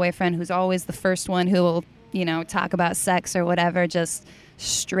got a boyfriend, who's always the first one who will, talk about sex or whatever, just...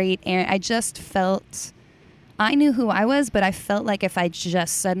 straight Erin. I just felt I knew who I was, but I felt like if I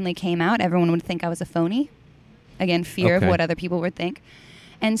just suddenly came out, everyone would think I was a phony. Again, fear of what other people would think.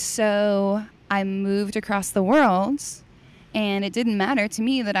 And so I moved across the world, and it didn't matter to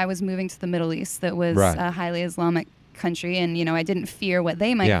me that I was moving to the Middle East, that was a highly Islamic country, and I didn't fear what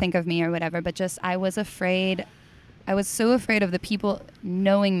they might think of me or whatever, but just I was afraid. I was so afraid of the people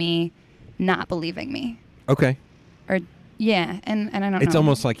knowing me, not believing me. Okay. Yeah, and I don't know. It's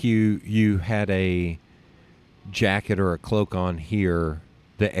almost like you had a jacket or a cloak on here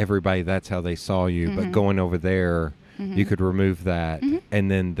that everybody, that's how they saw you. Mm-hmm. But going over there, you could remove that, and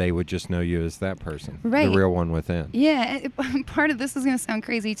then they would just know you as that person, the real one within. Yeah, part of this is going to sound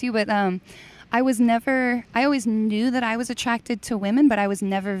crazy too, but I always knew that I was attracted to women, but I was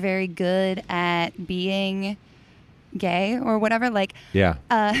never very good at being gay or whatever. Like,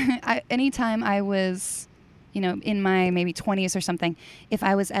 anytime I was, in my maybe 20s or something, if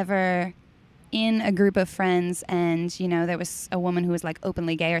I was ever in a group of friends and, there was a woman who was like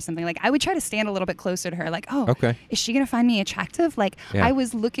openly gay or something, like I would try to stand a little bit closer to her, like, is she going to find me attractive? Like, I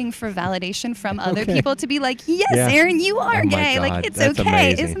was looking for validation from other people to be like, yes, Erin, you are gay. God, like, it's that's okay.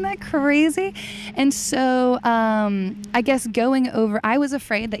 amazing. Isn't that crazy? And so I guess I was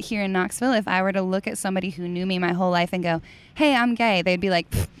afraid that here in Knoxville, if I were to look at somebody who knew me my whole life and go, hey, I'm gay, they'd be like,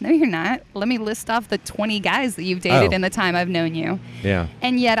 no, you're not. Let me list off the 20 guys that you've dated in the time I've known you. Yeah.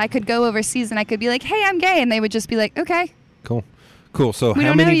 And yet I could go overseas and I could be like, hey, I'm gay. And they would just be like, okay. Cool. So we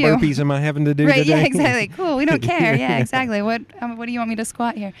how many burpees am I having to do today? Right, yeah, exactly. Cool. We don't care. Yeah, exactly. What do you want me to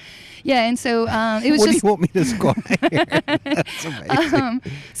squat here? Yeah, and so it was what do you want me to squat here? That's amazing.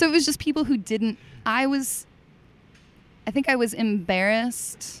 So it was just people who didn't. I think I was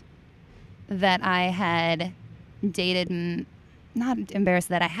embarrassed that I had dated, not embarrassed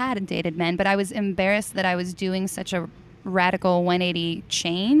that I had dated men, but I was embarrassed that I was doing such a radical 180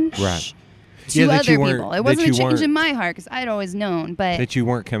 change. Right. To other people. It wasn't a change in my heart because I'd always known, but that you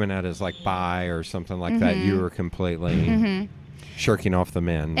weren't coming out as like bi or something like that. You were completely shirking off the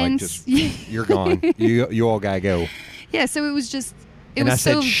men. Like, just you're gone. You all gotta go. Yeah. So it was just. I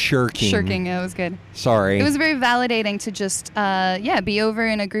said shirking. Shirking. It was good. Sorry. It was very validating to just be over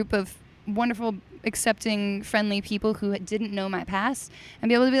in a group of wonderful, accepting, friendly people who didn't know my past and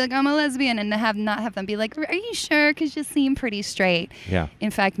be able to be like, I'm a lesbian, and not have them be like, are you sure? Because you seem pretty straight. Yeah.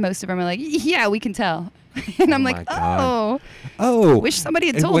 In fact, most of them are like, yeah, we can tell. And I'm like, oh, wish somebody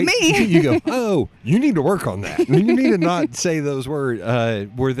had told me. You go, oh, you need to work on that. You need to not say those words.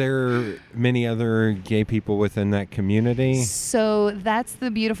 Were there many other gay people within that community? So that's the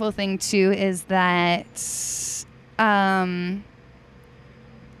beautiful thing too, is that I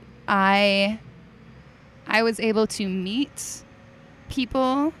was able to meet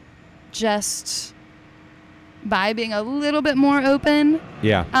people just by being a little bit more open.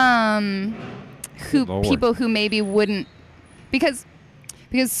 Yeah. People who maybe wouldn't, because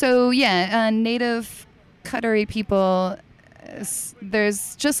Native Qatari people,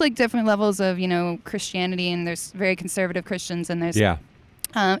 there's just like different levels of, Christianity, and there's very conservative Christians, and there's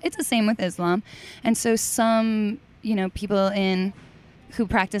it's the same with Islam. And so some, people who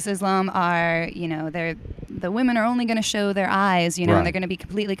practice Islam are, the women are only going to show their eyes, and they're going to be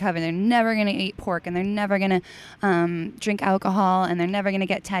completely covered. They're never going to eat pork, and they're never going to drink alcohol, and they're never going to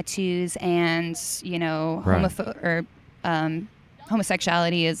get tattoos, and,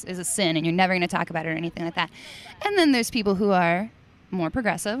 homosexuality is a sin, and you're never going to talk about it or anything like that. And then there's people who are more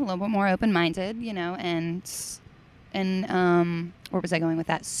progressive, a little bit more open-minded, and where was I going with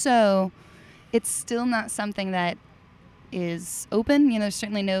that? So it's still not something that is open. There's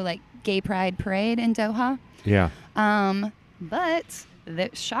certainly no like gay pride parade in Doha. Yeah. But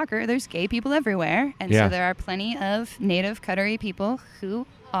shocker, there's gay people everywhere, and so there are plenty of Native Qatari people who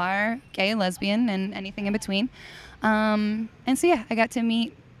are gay, lesbian, and anything in between. And so I got to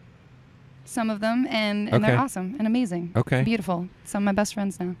meet some of them, and they're awesome and amazing. Okay. Beautiful. Some of my best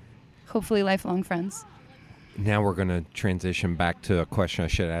friends now. Hopefully lifelong friends. Now we're going to transition back to a question I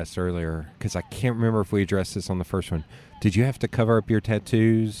should have asked earlier, because I can't remember if we addressed this on the first one. Did you have to cover up your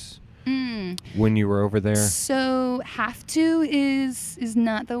tattoos when you were over there? So have to is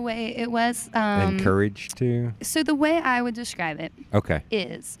not the way it was. Encouraged to? So the way I would describe it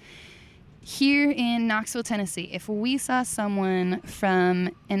is here in Knoxville, Tennessee, if we saw someone from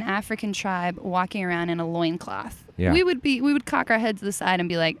an African tribe walking around in a loincloth, we would cock our heads to the side and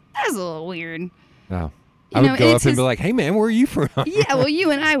be like, that's a little weird. Oh. I would go up and be like, hey, man, where are you from? Yeah, well, you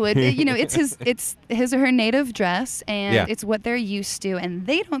and I would. It's his or her native dress, and it's what they're used to, and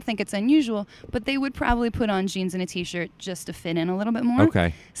they don't think it's unusual, but they would probably put on jeans and a T-shirt just to fit in a little bit more.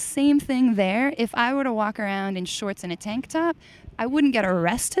 Okay. Same thing there. If I were to walk around in shorts and a tank top, I wouldn't get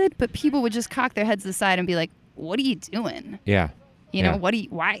arrested, but people would just cock their heads to the side and be like, what are you doing? Yeah. What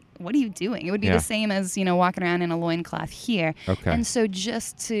are you doing? It would be the same as, walking around in a loincloth here. Okay. And so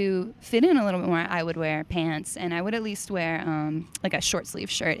just to fit in a little bit more, I would wear pants, and I would at least wear like a short sleeve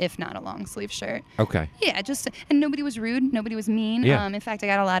shirt, if not a long sleeve shirt. Okay. Yeah, and nobody was rude. Nobody was mean. Yeah. In fact, I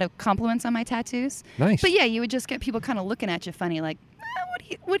got a lot of compliments on my tattoos. Nice. But you would just get people kind of looking at you funny, like,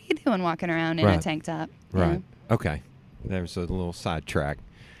 what are you doing walking around in a tank top? Right. Okay. There's a little sidetrack.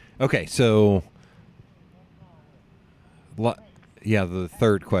 Okay, so the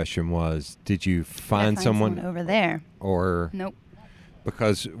third question was, did you find someone over there? Or nope.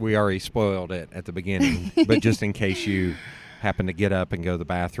 Because we already spoiled it at the beginning, but just in case you happen to get up and go to the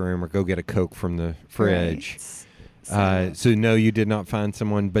bathroom or go get a Coke from the fridge. Right. So no, you did not find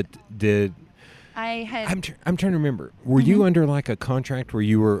someone, but did... I'm trying to remember. Were you under like a contract where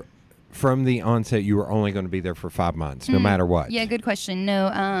you were, from the onset, you were only going to be there for 5 months, no matter what? Yeah, good question. No,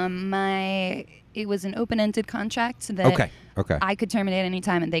 it was an open-ended contract that I could terminate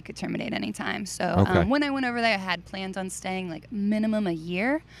anytime and they could terminate anytime. So when I went over there, I had planned on staying like minimum a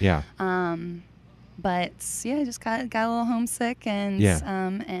year. Yeah. But yeah, I just got a little homesick, and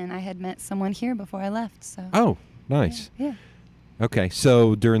and I had met someone here before I left. So. Oh, nice. Yeah. Okay,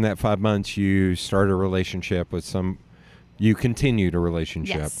 so during that 5 months, you started a relationship with you continued a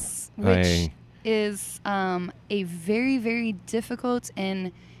relationship. Yes, which is a very, very difficult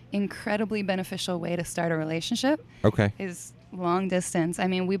and incredibly beneficial way to start a relationship. Okay. Is long distance. I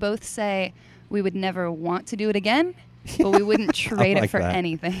mean, we both say we would never want to do it again, but we wouldn't trade it for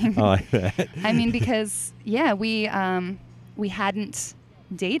anything. I like that. I mean, because, we hadn't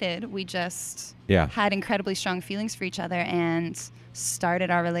dated. We just had incredibly strong feelings for each other and started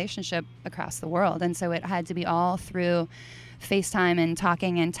our relationship across the world. And so it had to be all through FaceTime and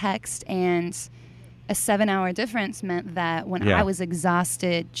talking and text. And a 7-hour difference meant that when I was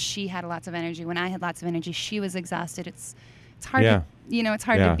exhausted, she had lots of energy. When I had lots of energy, she was exhausted. It's hard to, it's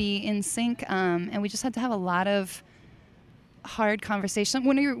hard to be in sync. And we just had to have a lot of hard conversation.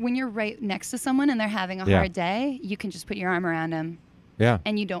 When you're right next to someone and they're having a hard day, you can just put your arm around them. Yeah.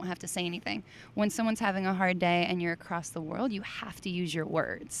 And you don't have to say anything. When someone's having a hard day and you're across the world, you have to use your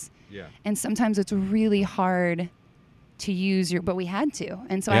words. Yeah. And sometimes it's really hard to use but we had to.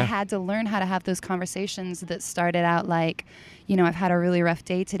 And so I had to learn how to have those conversations that started out like, I've had a really rough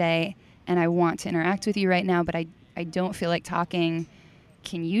day today and I want to interact with you right now, but I don't feel like talking.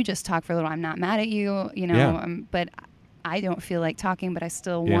 Can you just talk for a little? I'm not mad at you, but I don't feel like talking, but I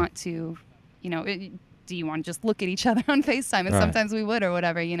still want to, do you want to just look at each other on FaceTime? And sometimes we would or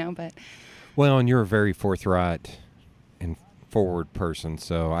whatever, but. Well, and you're a very forthright and forward person,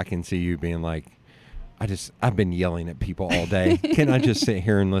 so I can see you being like, I've been yelling at people all day. Can I just sit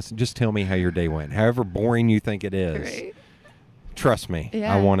here and listen? Just tell me how your day went. However boring you think it is. Right. Trust me,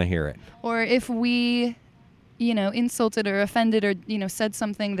 I want to hear it. Or if we, insulted or offended or, said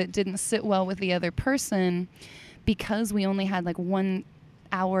something that didn't sit well with the other person, because we only had like 1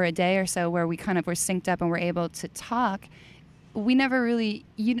 hour a day or so where we kind of were synced up and were able to talk, we never really,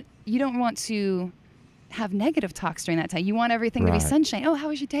 you don't want to have negative talks during that time. You want everything to be sunshine. Oh, how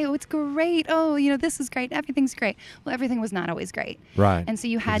was your day? Oh, it's great. Oh, this is great. Everything's great. Well, everything was not always great. Right. And so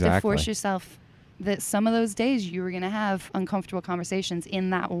you had to force yourself that some of those days you were going to have uncomfortable conversations in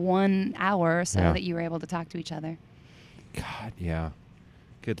that 1 hour or so that you were able to talk to each other. God, yeah.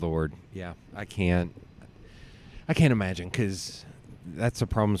 Good Lord. Yeah, I can't imagine, because that's the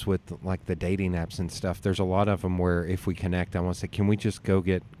problems with like the dating apps and stuff. There's a lot of them where if we connect, I want to say, can we just go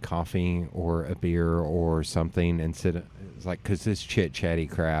get coffee or a beer or something and sit? It's like, because this chit-chatty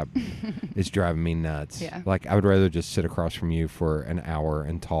crap is driving me nuts. Yeah. Like, I would rather just sit across from you for an hour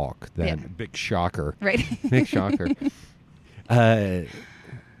and talk than big shocker. Right. Big shocker.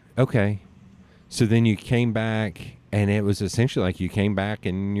 Okay. So then you came back, and it was essentially like you came back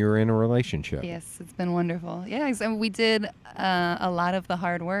and you're in a relationship. Yes, it's been wonderful. Yeah, so we did a lot of the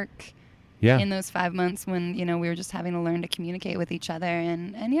hard work yeah. in those 5 months when, you know, we were just having to learn to communicate with each other.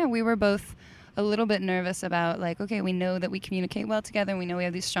 And yeah, we were both a little bit nervous about, like, okay, we know that we communicate well together. And we know we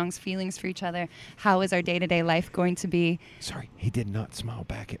have these strong feelings for each other. How is our day-to-day life going to be? Sorry, he did not smile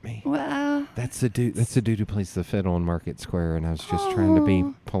back at me. Well, that's the dude who plays the fiddle in Market Square, and I was just trying to be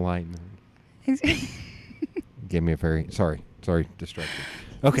polite. Give me a very sorry, distracted.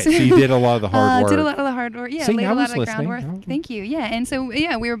 Okay, so you did a lot of the hard work. Did a lot of the hard work. Yeah, See, laid a lot of the listening. groundwork. Thank you. Yeah, and so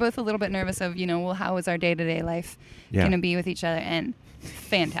yeah, we were both a little bit nervous of, you know, well, how is our day-to-day life going to be with each other? And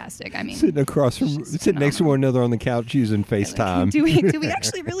fantastic. I mean, sitting next to one another on the couch using FaceTime. Like, do we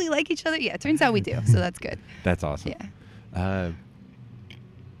actually really like each other? Yeah, it turns out we do. So that's good. That's awesome. Yeah.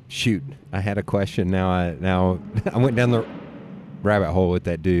 Shoot, I had a question. Now I went down the rabbit hole with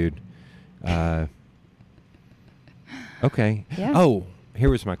that dude. Okay. Yeah. Oh,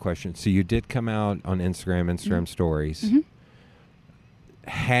 here was my question. So you did come out on Instagram stories. Mm-hmm.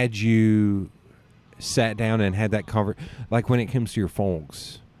 Had you sat down and had that like when it comes to your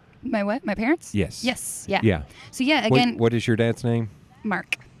folks? My what? My parents? Yes. Yes. Yeah. Yeah. So yeah, again. What is your dad's name?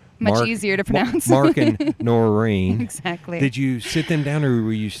 Mark. Much easier to pronounce. Mark and Noreen. Exactly. Did you sit them down, or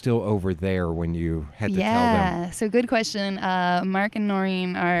were you still over there when you had to tell them? Yeah, so good question. Mark and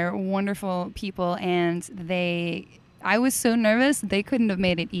Noreen are wonderful people, and I was so nervous, they couldn't have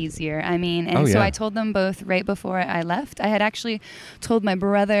made it easier. I mean, and so I told them both right before I left. I had actually told my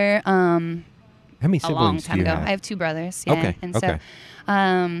brother How many a siblings long do time you ago. have? I have 2 brothers. Yeah. Okay. And so,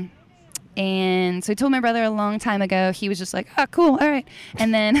 and so I told my brother a long time ago. He was just like, "Oh, cool, all right."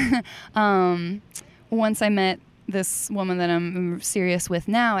 And then once I met this woman that I'm serious with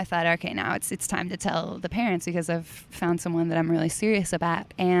now, I thought, okay, now it's time to tell the parents because I've found someone that I'm really serious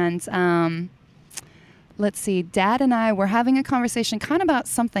about. And let's see, Dad and I were having a conversation kind of about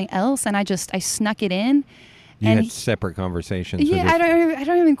something else, and I snuck it in. You had separate conversations. Yeah, I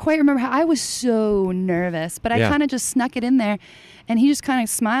don't even quite remember how. I was so nervous, but I kind of just snuck it in there. And he just kind of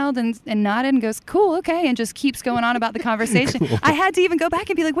smiled and nodded and goes, "Cool, okay," and just keeps going on about the conversation. Cool. I had to even go back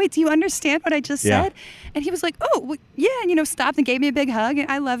and be like, "Wait, do you understand what I just said?" And he was like, "Oh, well, yeah," and stopped and gave me a big hug. And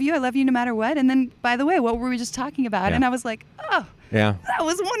I love you no matter what. And then, by the way, what were we just talking about? Yeah. And I was like, "Oh, yeah, that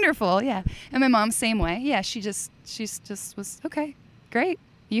was wonderful." Yeah. And my mom, same way. Yeah, she just was, "Okay, great.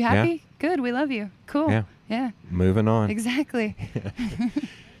 You happy? Yeah. Good. We love you. Cool." Yeah. Moving on. Exactly.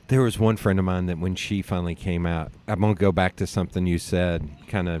 There was one friend of mine that when she finally came out, I'm going to go back to something you said,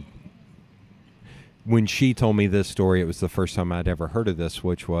 kind of, when she told me this story, it was the first time I'd ever heard of this,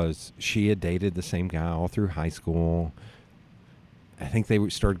 which was she had dated the same guy all through high school. I think they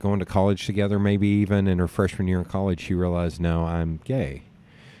started going to college together, maybe even in her freshman year in college, she realized, no, I'm gay.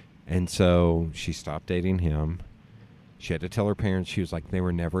 And so she stopped dating him. She had to tell her parents, she was like, they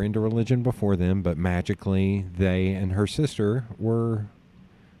were never into religion before them, but magically they and her sister were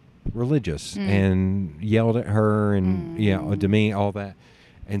religious and yelled at her and to me, all that.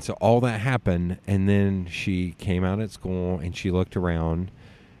 And so all that happened, and then she came out at school and she looked around,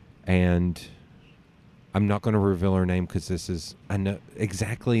 and I'm not going to reveal her name because I know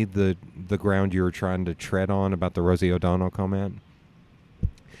exactly the ground you were trying to tread on about the Rosie O'Donnell comment.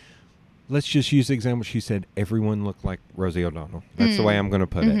 Let's just use the example. She said everyone looked like Rosie O'Donnell. That's the way I'm going to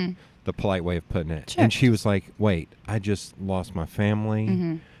put it, the polite way of putting it. Sure. And she was like, wait, I just lost my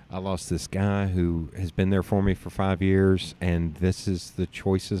family. I lost this guy who has been there for me for 5 years, and these are the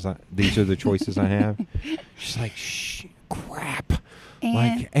choices I have. She's like, crap.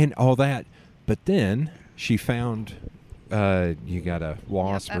 And all that. But then she found, you got a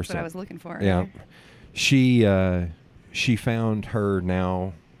wasp or something. That's what I was looking for. Yeah. She found her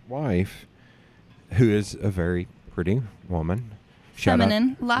now wife, who is a very pretty woman.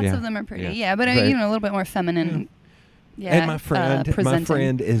 Feminine. Lots of them are pretty. Yeah, but a little bit more feminine. Yeah. And my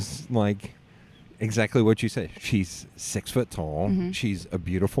friend is like exactly what you said. She's 6 foot tall. She's a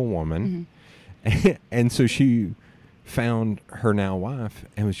beautiful woman. And so she found her now wife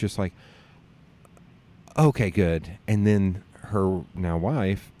and was just like, okay, good. And then her now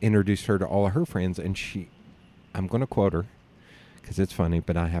wife introduced her to all of her friends, and I'm going to quote her because it's funny,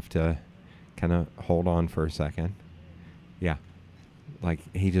 but I have to kind of hold on for a second. Yeah. Like,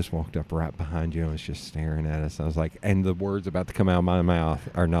 he just walked up right behind you and was just staring at us. I was like, and the words about to come out of my mouth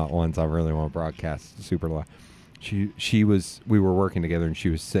are not ones I really want to broadcast super loud. We were working together, and she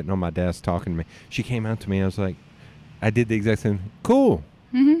was sitting on my desk talking to me. She came out to me, and I was like, I did the exact same thing. Cool.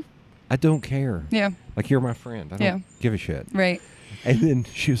 I don't care. Yeah. Like, you're my friend. I don't give a shit. Right. And then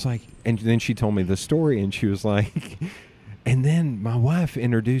she was like, and then she told me the story, and she was like, and then my wife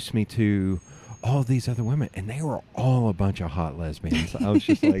introduced me to all these other women, and they were all a bunch of hot lesbians. I was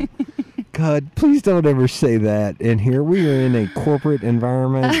just like, God, please don't ever say that in here. We are in a corporate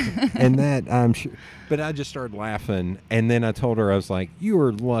environment, and that I'm sure. But I just started laughing, and then I told her, I was like, you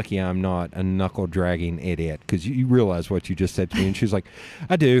are lucky I'm not a knuckle-dragging idiot, because you realize what you just said to me. And she was like,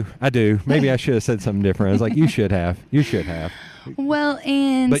 I do. Maybe I should have said something different. I was like, you should have. Well,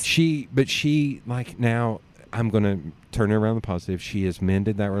 and... But she, like, now... I'm going to turn it around the positive. She has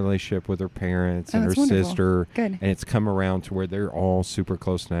mended that relationship with her parents and her sister. Good. And it's come around to where they're all super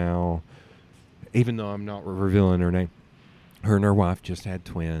close now. Even though I'm not revealing her name. Her and her wife just had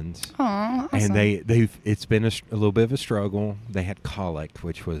twins. Aw, awesome. And it's been a little bit of a struggle. They had colic,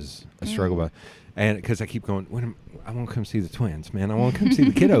 which was a struggle. But, and because I keep going, I want to come see the twins, man. I want to come see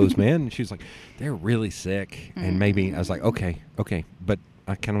the kiddos, man. And she's like, they're really sick. And maybe I was like, okay. But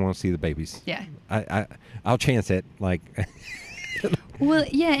I kind of want to see the babies. Yeah. I'll chance it. Like. Well,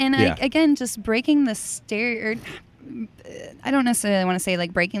 yeah, and again, just breaking the I don't necessarily want to say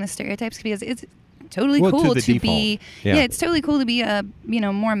like breaking the stereotypes, because it's totally cool to be. Yeah, it's totally cool to be a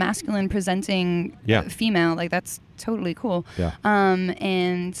more masculine presenting female. Like, that's totally cool. Yeah.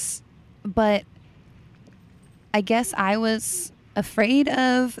 But I guess I was afraid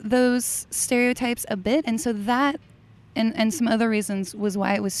of those stereotypes a bit, and so that and some other reasons was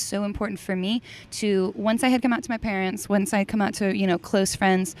why it was so important for me to, once I had come out to my parents, once I had come out to, close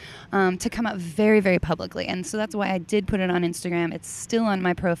friends, to come out very, very publicly. And so that's why I did put it on Instagram. It's still on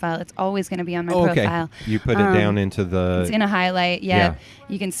my profile. It's always going to be on my profile. You put it down into the... It's in a highlight, yeah.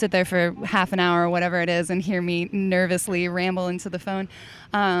 You can sit there for half an hour or whatever it is and hear me nervously ramble into the phone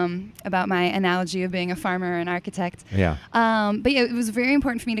about my analogy of being a farmer or an architect. Yeah. But yeah, it was very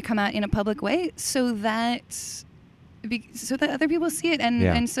important for me to come out in a public way so that other people see it,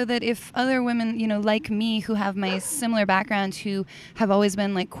 and so that if other women, like me, who have my similar background, who have always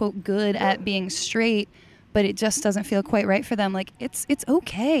been like, quote, good at being straight, but it just doesn't feel quite right for them, like it's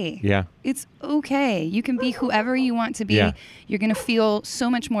okay. Yeah. It's okay. You can be whoever you want to be. Yeah. You're going to feel so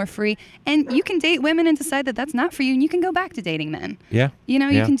much more free, and you can date women and decide that that's not for you, and you can go back to dating men. Yeah. You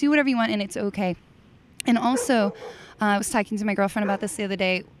can do whatever you want, and it's okay. And also, I was talking to my girlfriend about this the other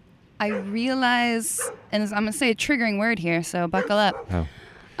day. I realize, and I'm going to say a triggering word here, so buckle up. Oh.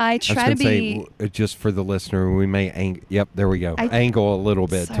 I try to be... just for the listener, we may... there we go. Angle a little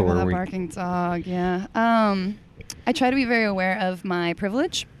bit to where we... barking dog, yeah. I try to be very aware of my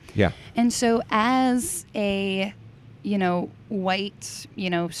privilege. Yeah. And so as a, white,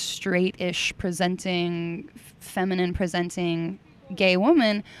 straight-ish presenting, feminine presenting gay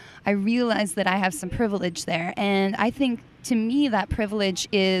woman, I realize that I have some privilege there. And I think, to me, that privilege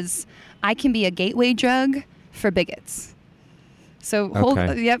is I can be a gateway drug for bigots. So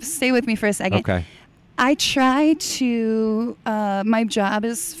stay with me for a second. Okay. I try to, my job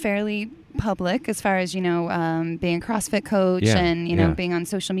is fairly public as far as, being a CrossFit coach and, being on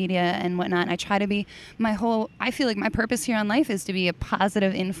social media and whatnot. I try to be I feel like my purpose here on life is to be a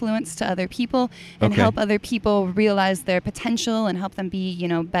positive influence to other people and help other people realize their potential and help them be,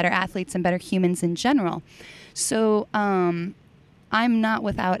 better athletes and better humans in general. So I'm not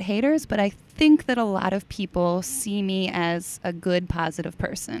without haters, but I think that a lot of people see me as a good, positive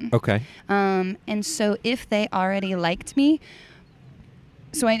person. Okay. And so if they already liked me,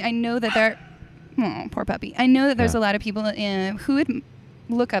 so I know that poor puppy. I know that there's a lot of people who would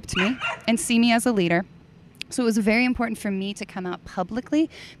look up to me and see me as a leader. So it was very important for me to come out publicly,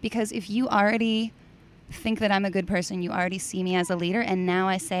 because if you already think that I'm a good person, you already see me as a leader, and now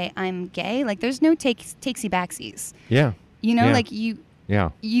I say I'm gay, like there's no takesy backsies. Yeah. Like you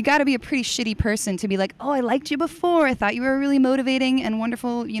got to be a pretty shitty person to be like, oh, I liked you before. I thought you were a really motivating and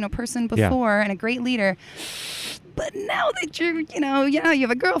wonderful, person before and a great leader. But now that you're, you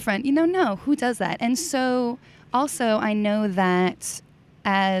have a girlfriend, no, who does that? And so also I know that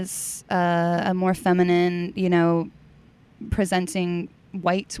as a more feminine, presenting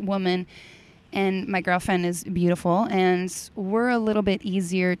white woman, and my girlfriend is beautiful, and we're a little bit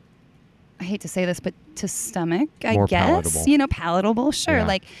easier, I hate to say this, but to stomach, I guess. Palatable. Palatable, sure. Yeah.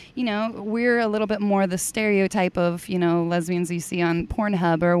 Like, we're a little bit more the stereotype of, lesbians you see on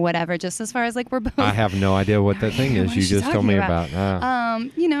Pornhub or whatever, just as far as like we're both... I have no idea what that thing is you just told me about.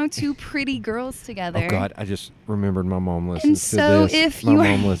 Two pretty girls together. Oh, God, I just remembered my mom listens to this. If my you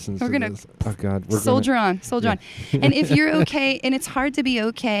mom listens to this. Oh, God. Soldier on. And if you're okay, and it's hard to be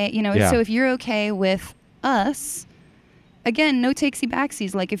okay, so if you're okay with us... Again, no takesy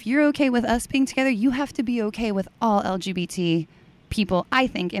backsies. Like, if you're okay with us being together, you have to be okay with all LGBT people, I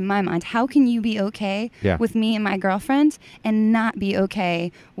think, in my mind. How can you be okay with me and my girlfriend and not be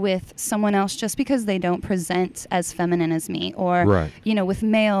okay with someone else just because they don't present as feminine as me? Or, with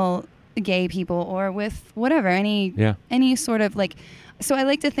male gay people, or with whatever, any sort of like... So I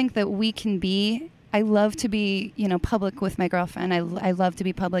like to think that we can be... I love to be, public with my girlfriend. I love to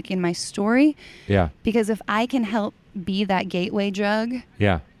be public in my story. Yeah. Because if I can help be that gateway drug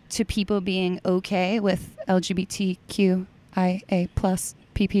to people being okay with LGBTQIA plus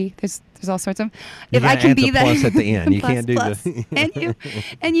PP, there's all sorts of... If I can be that... plus at the end. You can't do plus. the...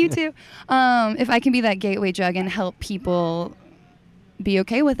 and you too. If I can be that gateway drug and help people be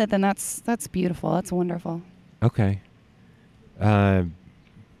okay with it, then that's beautiful. That's wonderful. Okay.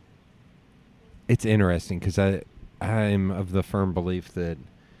 It's interesting because I'm of the firm belief that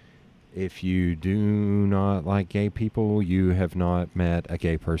if you do not like gay people, you have not met a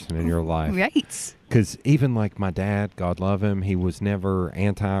gay person in your life. Right. Because even like my dad, God love him, he was never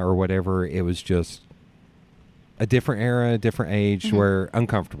anti or whatever. It was just a different era, different age, where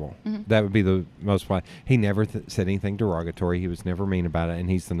uncomfortable. That would be the most why. He never said anything derogatory. He was never mean about it, and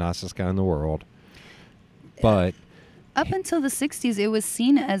he's the nicest guy in the world. But up until the 60s, it was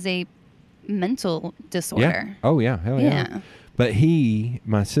seen as a mental disorder. Yeah. Oh, yeah. Hell yeah. But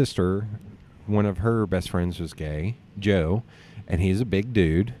my sister, one of her best friends was gay, Joe, and he's a big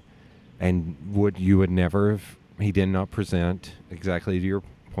dude, and he did not present, exactly to your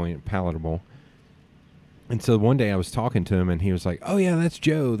point, palatable. And so one day I was talking to him, and he was like, "Oh yeah, that's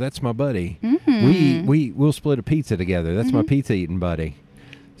Joe. That's my buddy. Mm-hmm. We'll split a pizza together. That's my pizza eating buddy."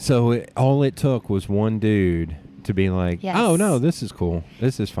 So all it took was one dude to be like, yes. "Oh no, this is cool.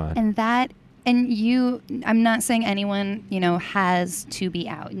 This is fine." I'm not saying anyone, has to be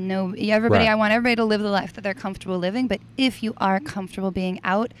out. No, everybody, Right. I want everybody to live the life that they're comfortable living. But if you are comfortable being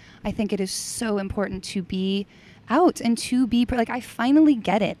out, I think it is so important to be out and to be like, I finally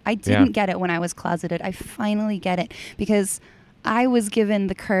get it. I didn't get it when I was closeted. I finally get it because I was given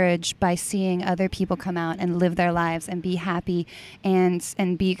the courage by seeing other people come out and live their lives and be happy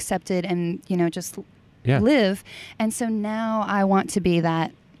and be accepted and, just live. And so now I want to be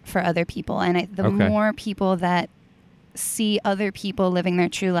that for other people. And the more people that see other people living their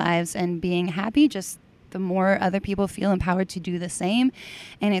true lives and being happy, just the more other people feel empowered to do the same.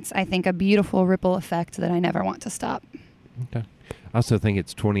 And it's, I think, a beautiful ripple effect that I never want to stop. Okay. I also think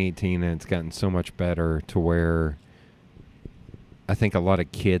it's 2018 and it's gotten so much better to where I think a lot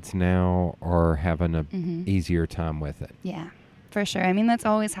of kids now are having a easier time with it. Yeah, for sure. I mean, that's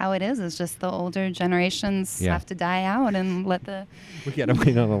always how it is. It's just the older generations have to die out and let the... We got to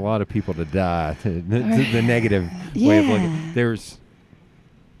wait on a lot of people to die. The negative way of looking. There's...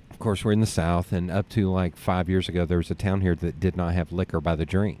 Of course, we're in the South, and up to like 5 years ago, there was a town here that did not have liquor by the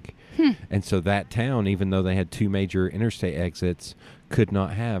drink. And so that town, even though they had two major interstate exits, could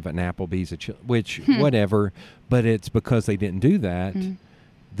not have an Applebee's, which, whatever, but it's because they didn't do that.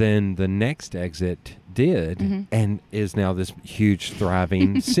 Then the next exit did and is now this huge,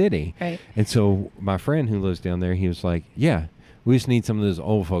 thriving city. Right. And so my friend who lives down there, he was like, yeah, we just need some of those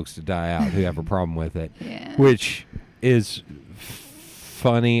old folks to die out who have a problem with it, which is...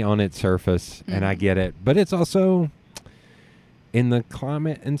 funny on its surface, and I get it, but it's also in the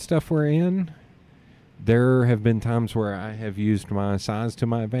climate and stuff we're in. There have been times where I have used my size to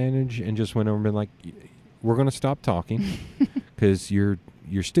my advantage and just went over and been like, "We're going to stop talking because your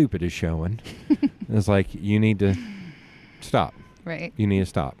stupid is showing." And it's like, you need to stop. Right. You need to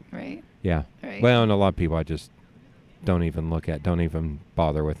stop. Right. Yeah. Right. Well, and a lot of people I just don't even look at, don't even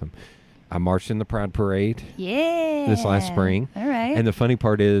bother with them. I marched in the Pride Parade this last spring. All right. And the funny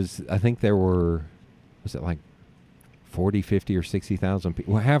part is, I think there were, was it like 40, 50, or 60,000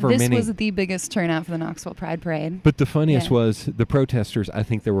 people? However many. This was the biggest turnout for the Knoxville Pride Parade. But the funniest was the protesters. I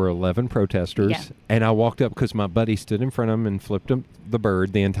think there were 11 protesters. Yeah. And I walked up because my buddy stood in front of them and flipped the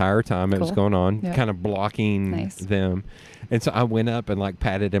bird the entire time it was going on, kind of blocking them. And so I went up and like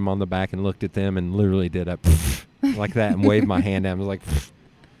patted him on the back and looked at them and literally did a like that and waved my hand at him. I was like...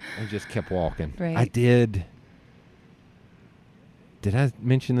 I just kept walking. Right. I did. Did I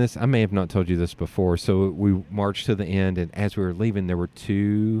mention this? I may have not told you this before. So we marched to the end, and as we were leaving, there were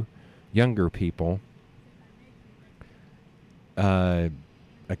two younger people, a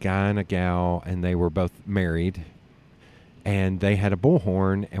guy and a gal, and they were both married, and they had a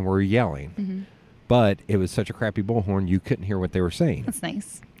bullhorn and were yelling. But it was such a crappy bullhorn, you couldn't hear what they were saying. That's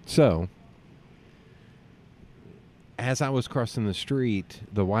nice. So... as I was crossing the street,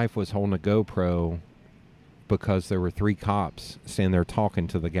 the wife was holding a GoPro because there were 3 cops standing there talking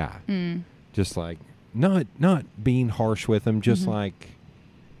to the guy. Just like, not being harsh with him, just like,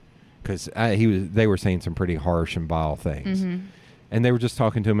 because they were saying some pretty harsh and vile things. And they were just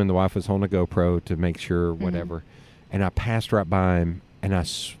talking to him, and the wife was holding a GoPro to make sure, whatever. And I passed right by him, and I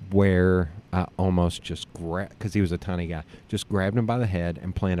swear I almost just grabbed, because he was a tiny guy, just grabbed him by the head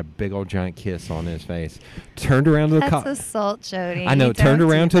and planted a big old giant kiss on his face. Turned around to the cops. That's assault, Jody. I know. Turned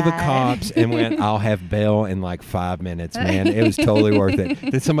around to the cops and went, "I'll have bail in like 5 minutes, man." It was totally worth it.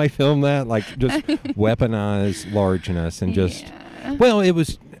 Did somebody film that? Like, just weaponize largeness and just, well, it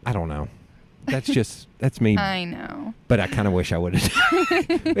was, I don't know. That's me. I know. But I kind of wish I would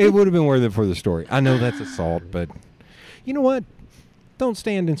have. It would have been worth it for the story. I know that's assault, but you know what? Don't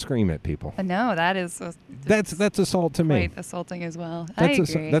stand and scream at people. No, that is... That's assault to me. Quite assaulting as well. That's I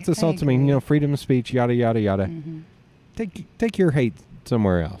agree. That's assault to me. You know, freedom of speech, yada, yada, yada. Take your hate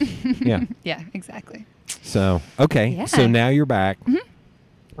somewhere else. Yeah. Yeah, exactly. So, okay. Yeah. So now you're back.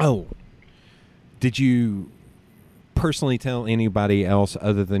 Oh. Did you personally tell anybody else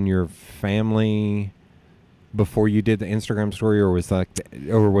other than your family before you did the Instagram story, or was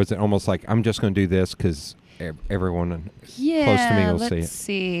it almost like, I'm just going to do this because everyone close to me will see it? Let's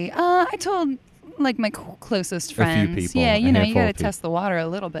see. I told like my closest friends. A few people. Yeah, you got to test the water a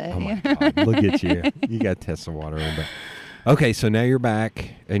little bit. Oh my God, look at you. You got to test the water a little bit. Okay, so now you're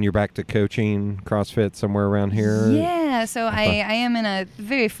back, and you're back to coaching CrossFit somewhere around here? Yeah, so I am in a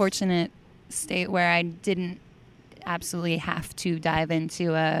very fortunate state where I didn't absolutely have to dive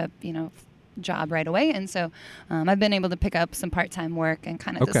into a, job right away. And so I've been able to pick up some part-time work and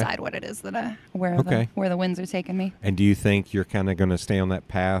kind of decide what it is that where the winds are taking me. And do you think you're kind of going to stay on that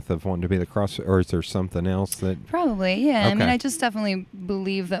path of wanting to be the CrossFit, or is there something else that? Probably, yeah. I mean, I just definitely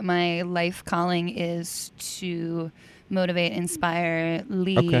believe that my life calling is to motivate, inspire,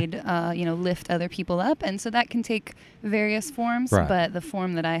 lead, lift other people up. And so that can take various forms, but the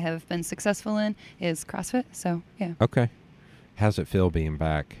form that I have been successful in is CrossFit. So, yeah. Okay. How's it feel being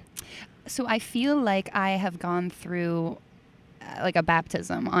back? So I feel like I have gone through like a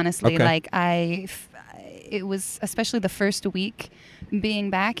baptism, honestly. Like it was, especially the first week being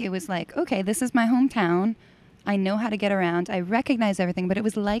back, it was like, okay, this is my hometown. I know how to get around. I recognize everything, but it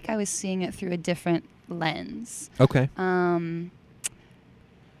was like I was seeing it through a different lens. Okay.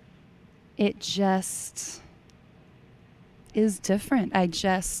 It just is different. I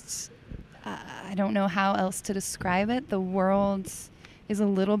don't know how else to describe it. The world is a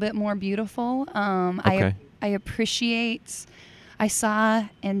little bit more beautiful. I appreciate, I saw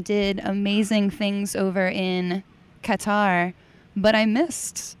and did amazing things over in Qatar, but I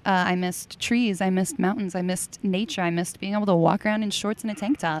missed trees, I missed mountains, I missed nature, I missed being able to walk around in shorts and a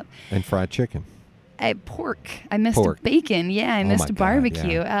tank top. And fried chicken. Pork. I missed bacon. Yeah, I missed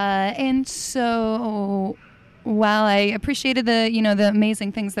barbecue. And so while I appreciated the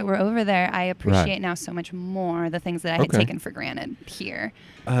amazing things that were over there, I appreciate now so much more the things that I had taken for granted here.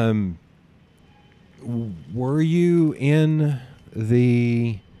 Were you in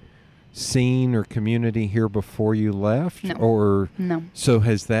the scene or community here before you left? No. Or no. So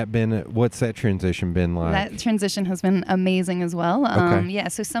has that been, what's that transition been like? That transition has been amazing as well. Yeah,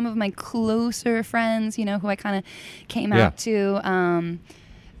 so some of my closer friends, who I kind of came out to,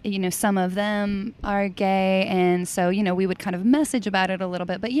 some of them are gay, and so, we would kind of message about it a little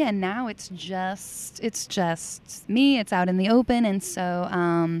bit. But yeah, now it's just me. It's out in the open, and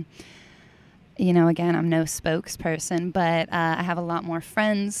so again, I'm no spokesperson, but I have a lot more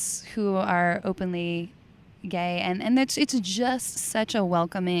friends who are openly gay, and it's just such a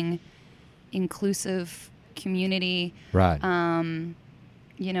welcoming, inclusive community. Right.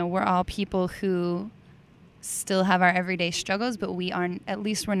 We're all people who still have our everyday struggles, but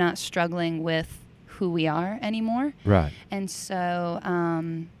we're not struggling with who we are anymore. Right. And so,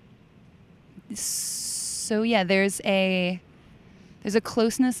 yeah, there's a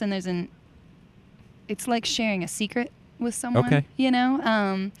closeness, and it's like sharing a secret with someone,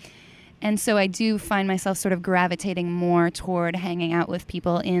 and so I do find myself sort of gravitating more toward hanging out with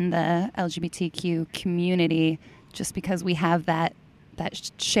people in the LGBTQ community, just because we have that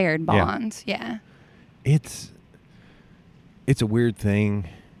shared bond. Yeah. It's a weird thing.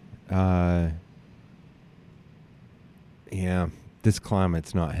 This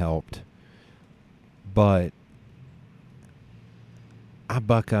climate's not helped, but I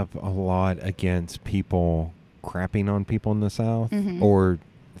buck up a lot against people crapping on people in the South, or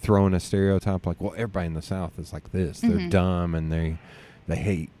throwing a stereotype like, well, everybody in the South is like this. They're dumb, and they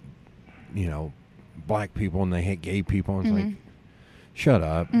hate, black people, and they hate gay people. And it's like, shut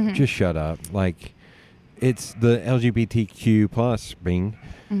up. Just shut up. Like, it's the LGBTQ plus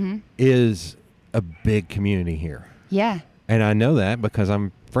is a big community here. Yeah. And I know that because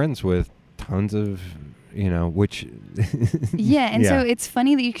I'm friends with tons of, which... Yeah, and so it's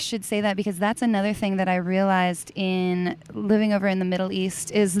funny that you should say that, because that's another thing that I realized in living over in the Middle East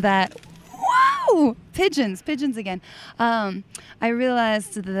is that... Whoa! Pigeons again. I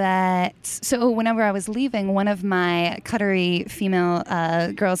realized that, so whenever I was leaving, one of my Qatari female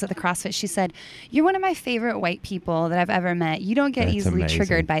girls at the CrossFit, she said, "You're one of my favorite white people that I've ever met. You don't get easily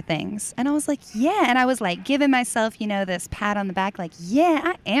triggered by things." And I was like, yeah. And I was like giving myself, this pat on the back, like, yeah,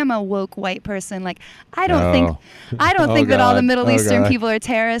 I am a woke white person. Like, I don't think that all the Middle Eastern people are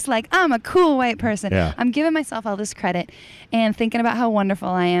terrorists. Like, I'm a cool white person. Yeah. I'm giving myself all this credit and thinking about how wonderful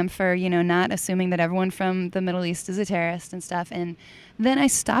I am for, not assuming that everyone from the Middle East is a terrorist and stuff. And then I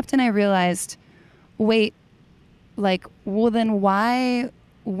stopped and I realized, wait, like, well, then why,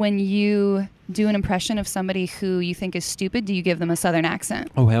 when you do an impression of somebody who you think is stupid, do you give them a Southern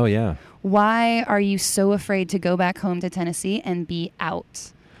accent? Oh, hell yeah. Why are you so afraid to go back home to Tennessee and be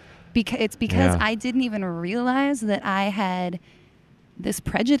out? It's because I didn't even realize that I had this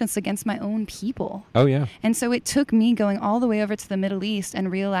prejudice against my own people. Oh, yeah. And so it took me going all the way over to the Middle East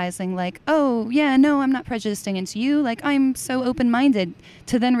and realizing, like, oh, yeah, no, I'm not prejudiced against you. Like, I'm so open-minded,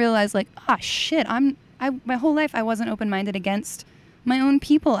 to then realize, like, shit, my whole life I wasn't open-minded against my own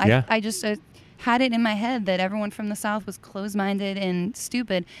people. I just had it in my head that everyone from the South was closed-minded and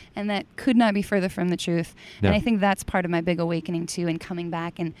stupid, and that could not be further from the truth. No. And I think that's part of my big awakening, too, and coming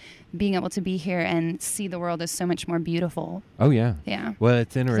back and being able to be here and see the world as so much more beautiful. Oh, yeah. Yeah. Well,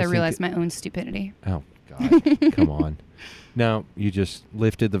 it's interesting. I realized my own stupidity. Oh, God. Come on. Now, you just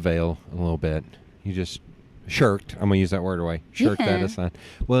lifted the veil a little bit. You just shirked. I'm going to use that word away. Shirked that aside.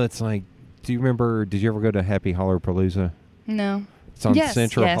 Well, it's like, did you ever go to Happy Hollerpalooza? No. It's on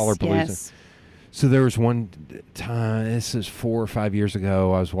Central Hollerpalooza. Yes. So there was one time, this is 4 or 5 years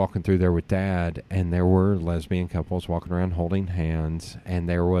ago, I was walking through there with Dad, and there were lesbian couples walking around holding hands, and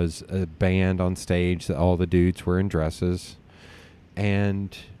there was a band on stage that all the dudes were in dresses,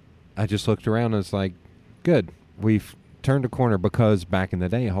 and I just looked around and was like, good, we've turned a corner, because back in the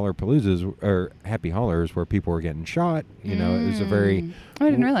day, Hollerpaloozas, or Happy Hollers, where people were getting shot, you know, it was a very... Oh, I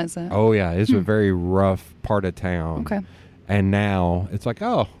didn't realize that. Oh, yeah, it's a very rough part of town. Okay. And now it's like,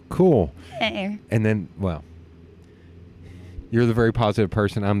 oh, cool. Hey. And then, well, you're the very positive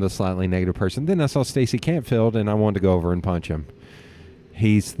person. I'm the slightly negative person. Then I saw Stacy Cantfield, and I wanted to go over and punch him.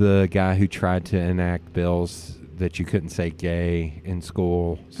 He's the guy who tried to enact bills that you couldn't say gay in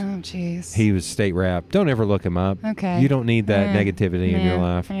school. Oh, jeez. He was state rep. Don't ever look him up. Okay. You don't need that negativity in your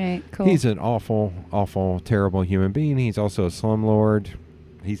life. All right, cool. He's an awful, awful, terrible human being. He's also a slumlord.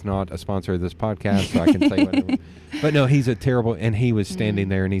 He's not a sponsor of this podcast, so I can say whatever. But no, he's a terrible, and he was standing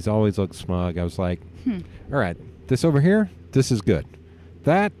there, and he's always looked smug. I was like, all right, this over here, this is good.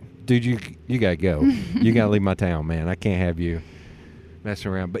 That, dude, you got to go. You got to leave my town, man. I can't have you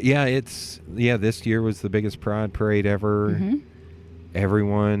messing around. But yeah, this year was the biggest pride parade ever. Mm-hmm.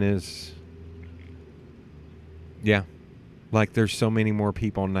 Everyone is, like there's so many more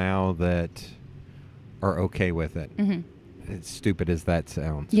people now that are okay with it. Mm-hmm. As stupid as that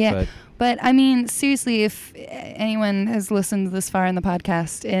sounds. Yeah. But I mean, seriously, if anyone has listened this far in the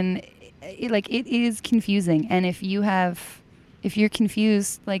podcast, and it is confusing. And if you're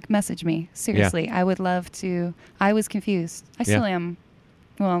confused, like, message me. Seriously. Yeah. I would love to. I was confused. I still am.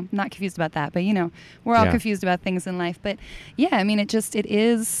 Well, not confused about that, but we're all confused about things in life. But yeah, I mean, it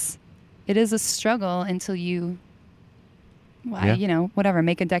is a struggle until you, whatever,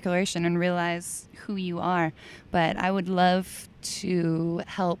 make a declaration and realize who you are. But I would love to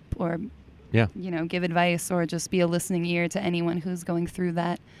help or, give advice or just be a listening ear to anyone who's going through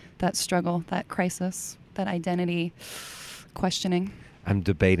that struggle, that crisis, that identity questioning. I'm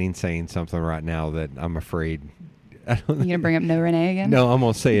debating saying something right now that I'm afraid. You gonna bring up No Renee again? No, I'm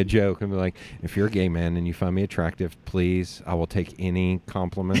gonna say a joke. I'm like, if you're a gay man and you find me attractive, please, I will take any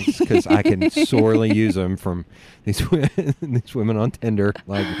compliments, because I can sorely use them from these women on Tinder.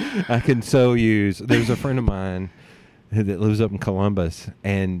 Like, I can so use. There's a friend of mine that lives up in Columbus,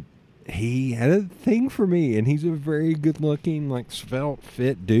 and he had a thing for me, and he's a very good-looking, like, svelte,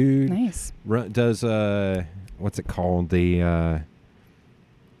 fit dude. Nice. Does what's it called,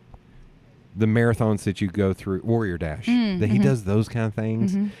 the marathons that you go through, Warrior Dash, that he does those kind of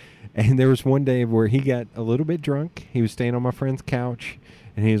things. Mm-hmm. And there was one day where he got a little bit drunk. He was staying on my friend's couch,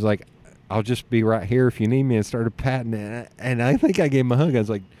 and he was like, I'll just be right here if you need me, and started patting it. And I think I gave him a hug. I was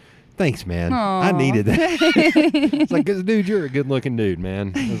like, thanks, man. Aww. I needed that. It's like, dude, you're a good-looking dude,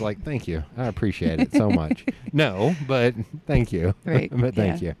 man. I was like, thank you. I appreciate it so much. No, but thank you. Right. But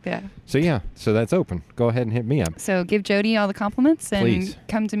thank you. Yeah. So that's open. Go ahead and hit me up. So give Jody all the compliments and please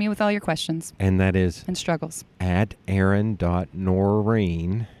come to me with all your questions. And that is and struggles at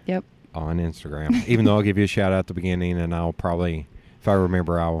Erin.Noreen. Yep. On Instagram. Even though I'll give you a shout out at the beginning, and I'll probably, if I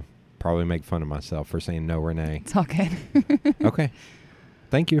remember, I'll probably make fun of myself for saying no Renee. It's all good. Okay.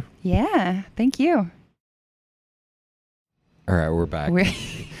 Thank you. Yeah, thank you. All right, we're back.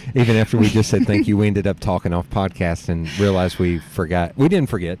 Even after we just said thank you, we ended up talking off podcast and realized we forgot. We didn't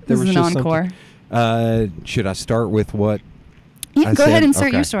forget. This is an encore. Should I start with what I go ahead and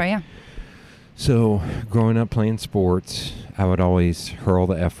start your story, yeah. So, growing up playing sports, I would always hurl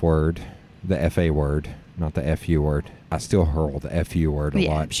the F word, the FA word, not the FU word. I still hurl the FU word a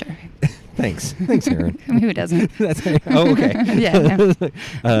lot. Yeah, sure. Thanks, Erin. I mean, who doesn't? Okay. Yeah.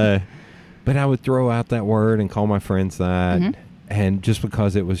 No. But I would throw out that word and call my friends that, and just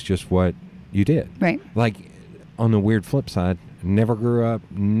because it was just what you did. Right. Like, on the weird flip side, never grew up,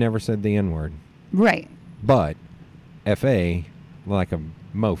 never said the N word. Right. But FA, like a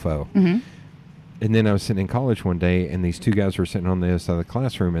mofo. Mm-hmm. And then I was sitting in college one day, and these two guys were sitting on the other side of the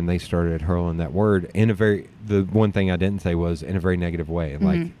classroom, and they started hurling that word the one thing I didn't say was in a very negative way,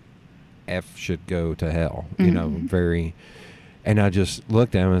 like F should go to hell, very. And I just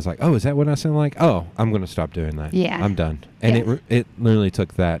looked at him and was like, oh, is that what I sound like? Oh, I'm going to stop doing that. Yeah. I'm done. And it literally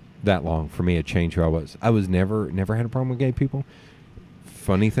took that long for me to change who I was. I was never had a problem with gay people.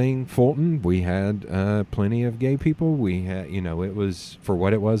 funny thing, Fulton, we had plenty of gay people. We had, it was, for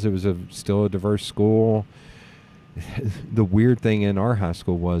what it was still a diverse school. The weird thing in our high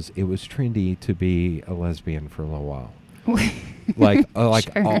school was it was trendy to be a lesbian for a little while. like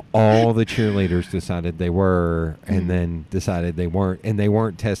Sure. all the cheerleaders decided they were, and then decided they weren't, and they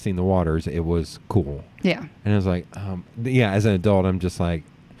weren't testing the waters. It was cool. Yeah. And I was like, as an adult, I'm just like,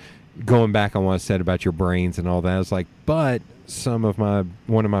 going back on what I said about your brains and all that, I was like, but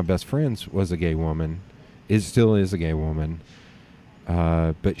one of my best friends was a gay woman. It still is a gay woman.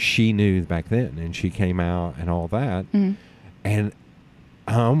 But she knew back then, and she came out and all that. Mm-hmm. And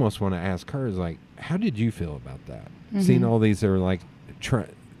I almost want to ask her, is like, how did you feel about that? Mm-hmm. Seeing all these, are like,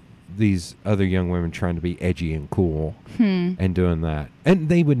 these other young women trying to be edgy and cool and doing that. And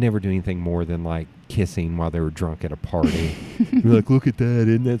they would never do anything more than like kissing while they were drunk at a party. You're like, look at that,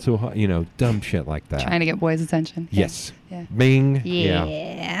 isn't that so hot? Dumb shit like that. Trying to get boys' attention. Yes. Yeah. Bing.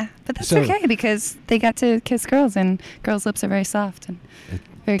 Yeah. But that's okay, because they got to kiss girls, and girls' lips are very soft and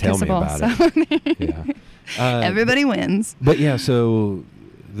very kissable. It. Yeah. Everybody wins. But yeah, so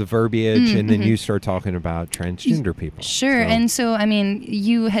the verbiage, and then you start talking about transgender people. Sure. And so, I mean,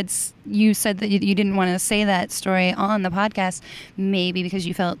 you said that you didn't want to say that story on the podcast, maybe because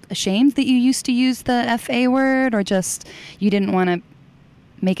you felt ashamed that you used to use the FA word, or just you didn't want to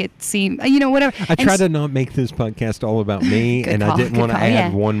make it seem, whatever. I try to not make this podcast all about me, and I didn't want to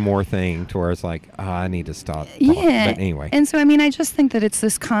add one more thing to where it's like, I need to stop talking. Yeah. But anyway. And so, I mean, I just think that it's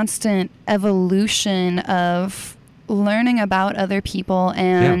this constant evolution of learning about other people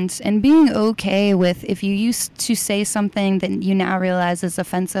and being okay with, if you used to say something that you now realize is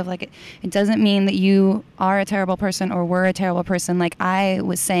offensive, like it doesn't mean that you are a terrible person or were a terrible person. Like I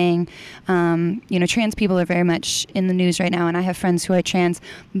was saying, trans people are very much in the news right now, and I have friends who are trans,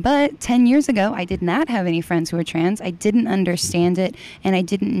 but 10 years ago I did not have any friends who were trans. I didn't understand it, and I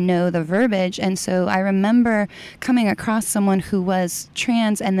didn't know the verbiage. And so I remember coming across someone who was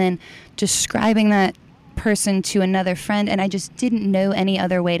trans and then describing that person to another friend, and I just didn't know any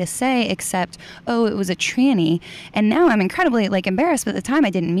other way to say except, oh, it was a tranny. And now I'm incredibly embarrassed, but at the time I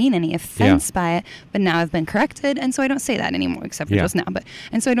didn't mean any offense by it, but now I've been corrected, and so I don't say that anymore, except for just now,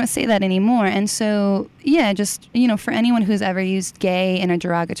 and so I don't say that anymore. And so just for anyone who's ever used gay in a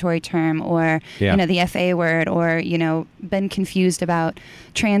derogatory term, or the FA word, or been confused about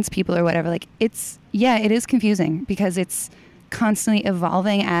trans people or whatever, it is confusing, because it's constantly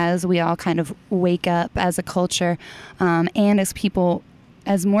evolving as we all kind of wake up as a culture, and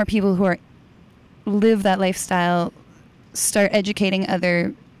as more people who live that lifestyle start educating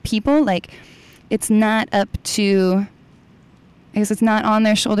other people. It's not up to, I guess it's not on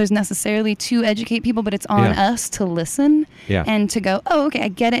their shoulders necessarily to educate people, but it's on us to listen and to go, oh, okay, I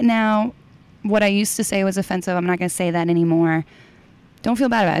get it now. What I used to say was offensive. I'm not going to say that anymore. Don't feel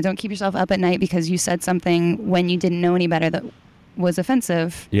bad about it. Don't keep yourself up at night because you said something when you didn't know any better that was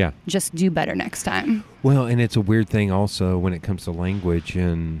offensive. Yeah. Just do better next time. Well, and it's a weird thing also when it comes to language,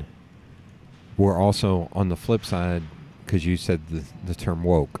 and we're also on the flip side, because you said the term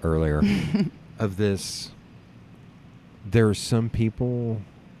woke earlier, of this. There are some people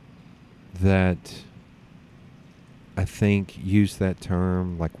that I think use that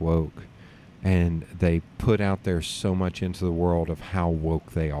term like woke, and they put out there so much into the world of how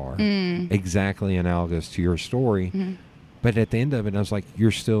woke they are. Exactly analogous to your story. Mm-hmm. But at the end of it, I was like, you're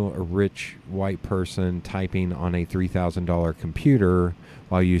still a rich white person typing on a $3,000 computer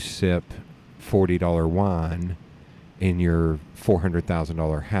while you sip $40 wine in your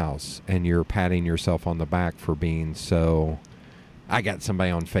 $400,000 house. And you're patting yourself on the back for being so, I got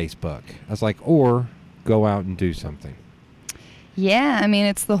somebody on Facebook. I was like, or go out and do something. Yeah, I mean,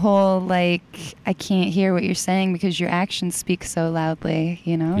 it's the whole, I can't hear what you're saying because your actions speak so loudly,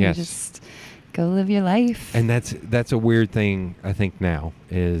 Yes. You just go live your life. And that's a weird thing, I think, now,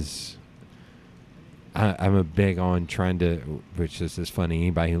 is I'm a big on trying to, which is funny,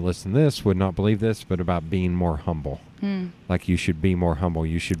 anybody who listens to this would not believe this, but about being more humble. Like, you should be more humble.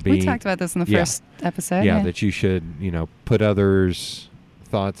 You should be... We talked about this in the first episode. Yeah, that you should, put others'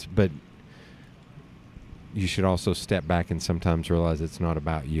 thoughts, but you should also step back and sometimes realize it's not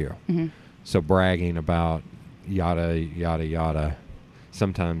about you. Mm-hmm. So bragging about yada, yada, yada,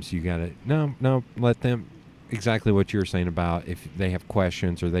 sometimes you got to, no, let them, exactly what you're saying about if they have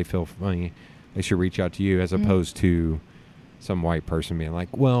questions or they feel funny, they should reach out to you, as opposed to some white person being like,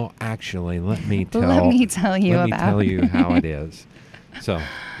 well, actually, let me tell you how it is. So,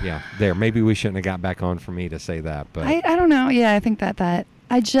 yeah, maybe we shouldn't have got back on for me to say that, but I don't know. Yeah, I think that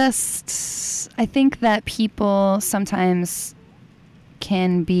I think that people sometimes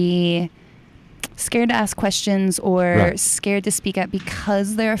can be scared to ask questions or scared to speak up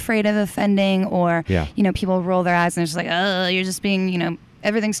because they're afraid of offending, or, you know, people roll their eyes and it's just like, oh, you're just being, you know,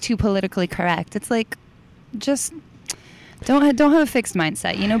 everything's too politically correct. It's like, just don't have a fixed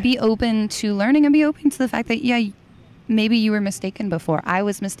mindset, you know, be open to learning and be open to the fact that, yeah, maybe you were mistaken before. I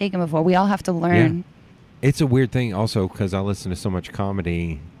was mistaken before. We all have to learn. Yeah. It's a weird thing also because I listen to so much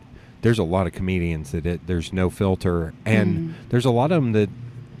comedy. There's a lot of comedians that there's no filter. And there's a lot of them that,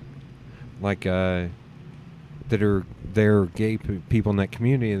 like, that are they're gay people in that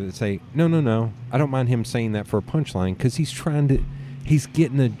community that say, no, I don't mind him saying that for a punchline because he's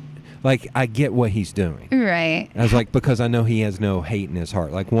getting a, like, I get what he's doing. Right. I was like, because I know he has no hate in his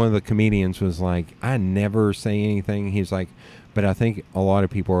heart. Like, one of the comedians was like, I never say anything. He's like, but I think a lot of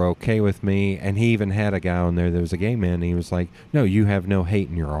people are okay with me. And he even had a guy on there that was a gay man. And he was like, no, you have no hate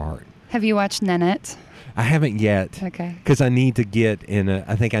in your heart. Have you watched Nanette? I haven't yet. Okay. Because I need to get into a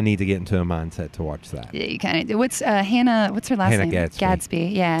mindset to watch that. Yeah, you kind of do. What's Hannah, what's her last name? Gadsby.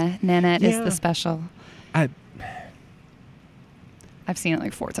 Yeah. Nanette is the special. I've seen it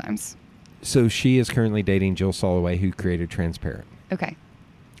like 4 times. So she is currently dating Jill Soloway, who created Transparent. Okay.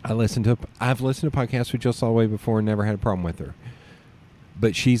 I've listened to podcasts with Jill Soloway before and never had a problem with her.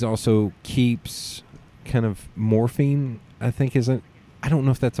 But she's also keeps kind of morphing, I think, I don't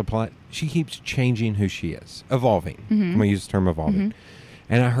know if that's a plot. She keeps changing who she is, evolving. I'm going to use the term evolving.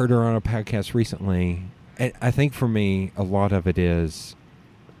 And I heard her on a podcast recently. And I think for me, a lot of it is,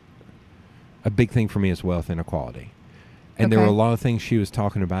 a big thing for me is wealth inequality. And there were a lot of things she was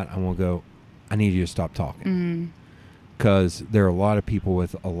talking about. I will go, I need you to stop talking. Because there are a lot of people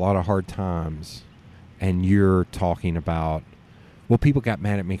with a lot of hard times. And you're talking about, well, people got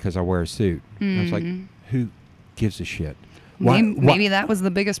mad at me because I wear a suit. I was like, who gives a shit? Maybe that was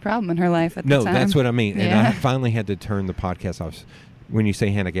the biggest problem in her life at the time. No, that's what I mean. And I finally had to turn the podcast off when you say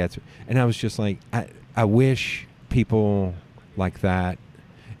Hannah Gadsby. And I was just like, I wish people like that.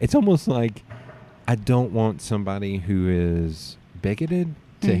 It's almost like I don't want somebody who is bigoted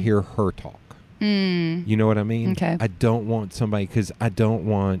to hear her talk. You know what I mean? Okay. I don't want somebody, because I don't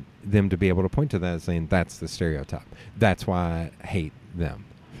want them to be able to point to that and saying, that's the stereotype. That's why I hate them.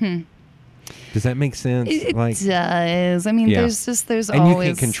 Does that make sense? It does. I mean, there's and always...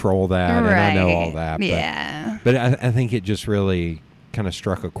 you can control that, and I know all that. But I think it just really kind of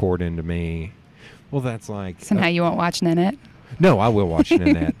struck a chord into me. Well, that's like... Somehow you won't watch Nanette? No, I will watch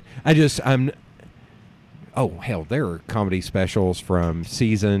Nanette. Oh, hell, there are comedy specials from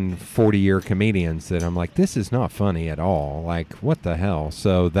seasoned 40-year comedians that I'm like, this is not funny at all. Like, what the hell?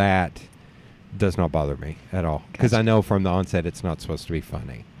 So that does not bother me at all. Because I know from the onset it's not supposed to be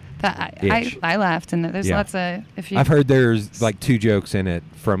funny. I laughed, and there's lots of... I've heard there's like 2 jokes in it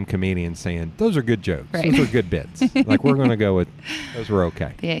from comedians saying, those are good jokes. Right. Those are good bits. Like, we're going to go with, those were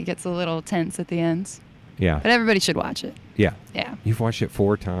okay. Yeah, it gets a little tense at the end. Yeah. But everybody should watch it. Yeah. Yeah. You've watched it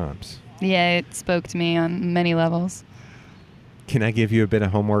 4 times. Yeah, it spoke to me on many levels. Can I give you a bit of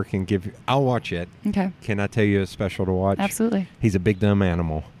homework and I'll watch it. Okay. Can I tell you a special to watch? Absolutely. He's a big dumb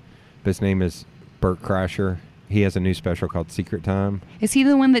animal. His name is Bert Kreischer. He has a new special called Secret Time. Is he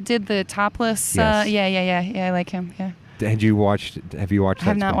the one that did the topless? Yes. Yeah, I like him. Yeah. Have you watched I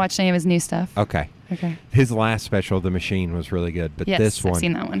have not watched any of his new stuff. Okay. His last special, The Machine, was really good. But this one, I've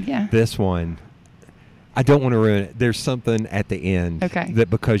seen that one, yeah. This one, I don't want to ruin it. There's something at the end that,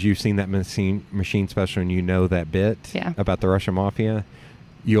 because you've seen that machine special and you know that bit about the Russian mafia,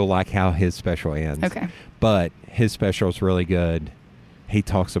 you'll like how his special ends. Okay. But his special is really good. He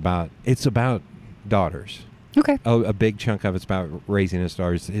talks about, it's about daughters. Okay. Oh, a big chunk of it's about raising his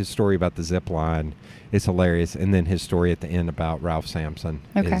daughters. His story about the zip line is hilarious. And then his story at the end about Ralph Sampson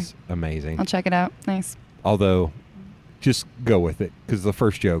is amazing. I'll check it out. Nice. Although, just go with it, because the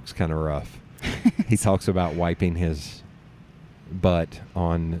first joke's kind of rough. He talks about wiping his butt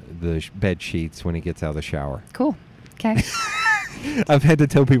on the bed sheets when he gets out of the shower. Cool. Okay. I've had to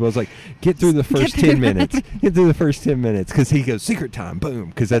tell people, I was like, get through the first 10 minutes. Get through the first 10 minutes. Because he goes, secret time, boom.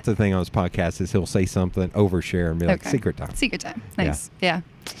 Because that's the thing on his podcast is he'll say something, overshare, and be like, secret time. Secret time. Nice. Yeah.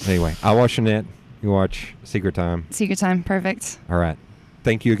 Anyway, I'll watch Annette. You watch Secret Time. Secret time. Perfect. All right.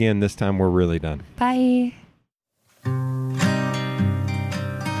 Thank you again. This time we're really done. Bye.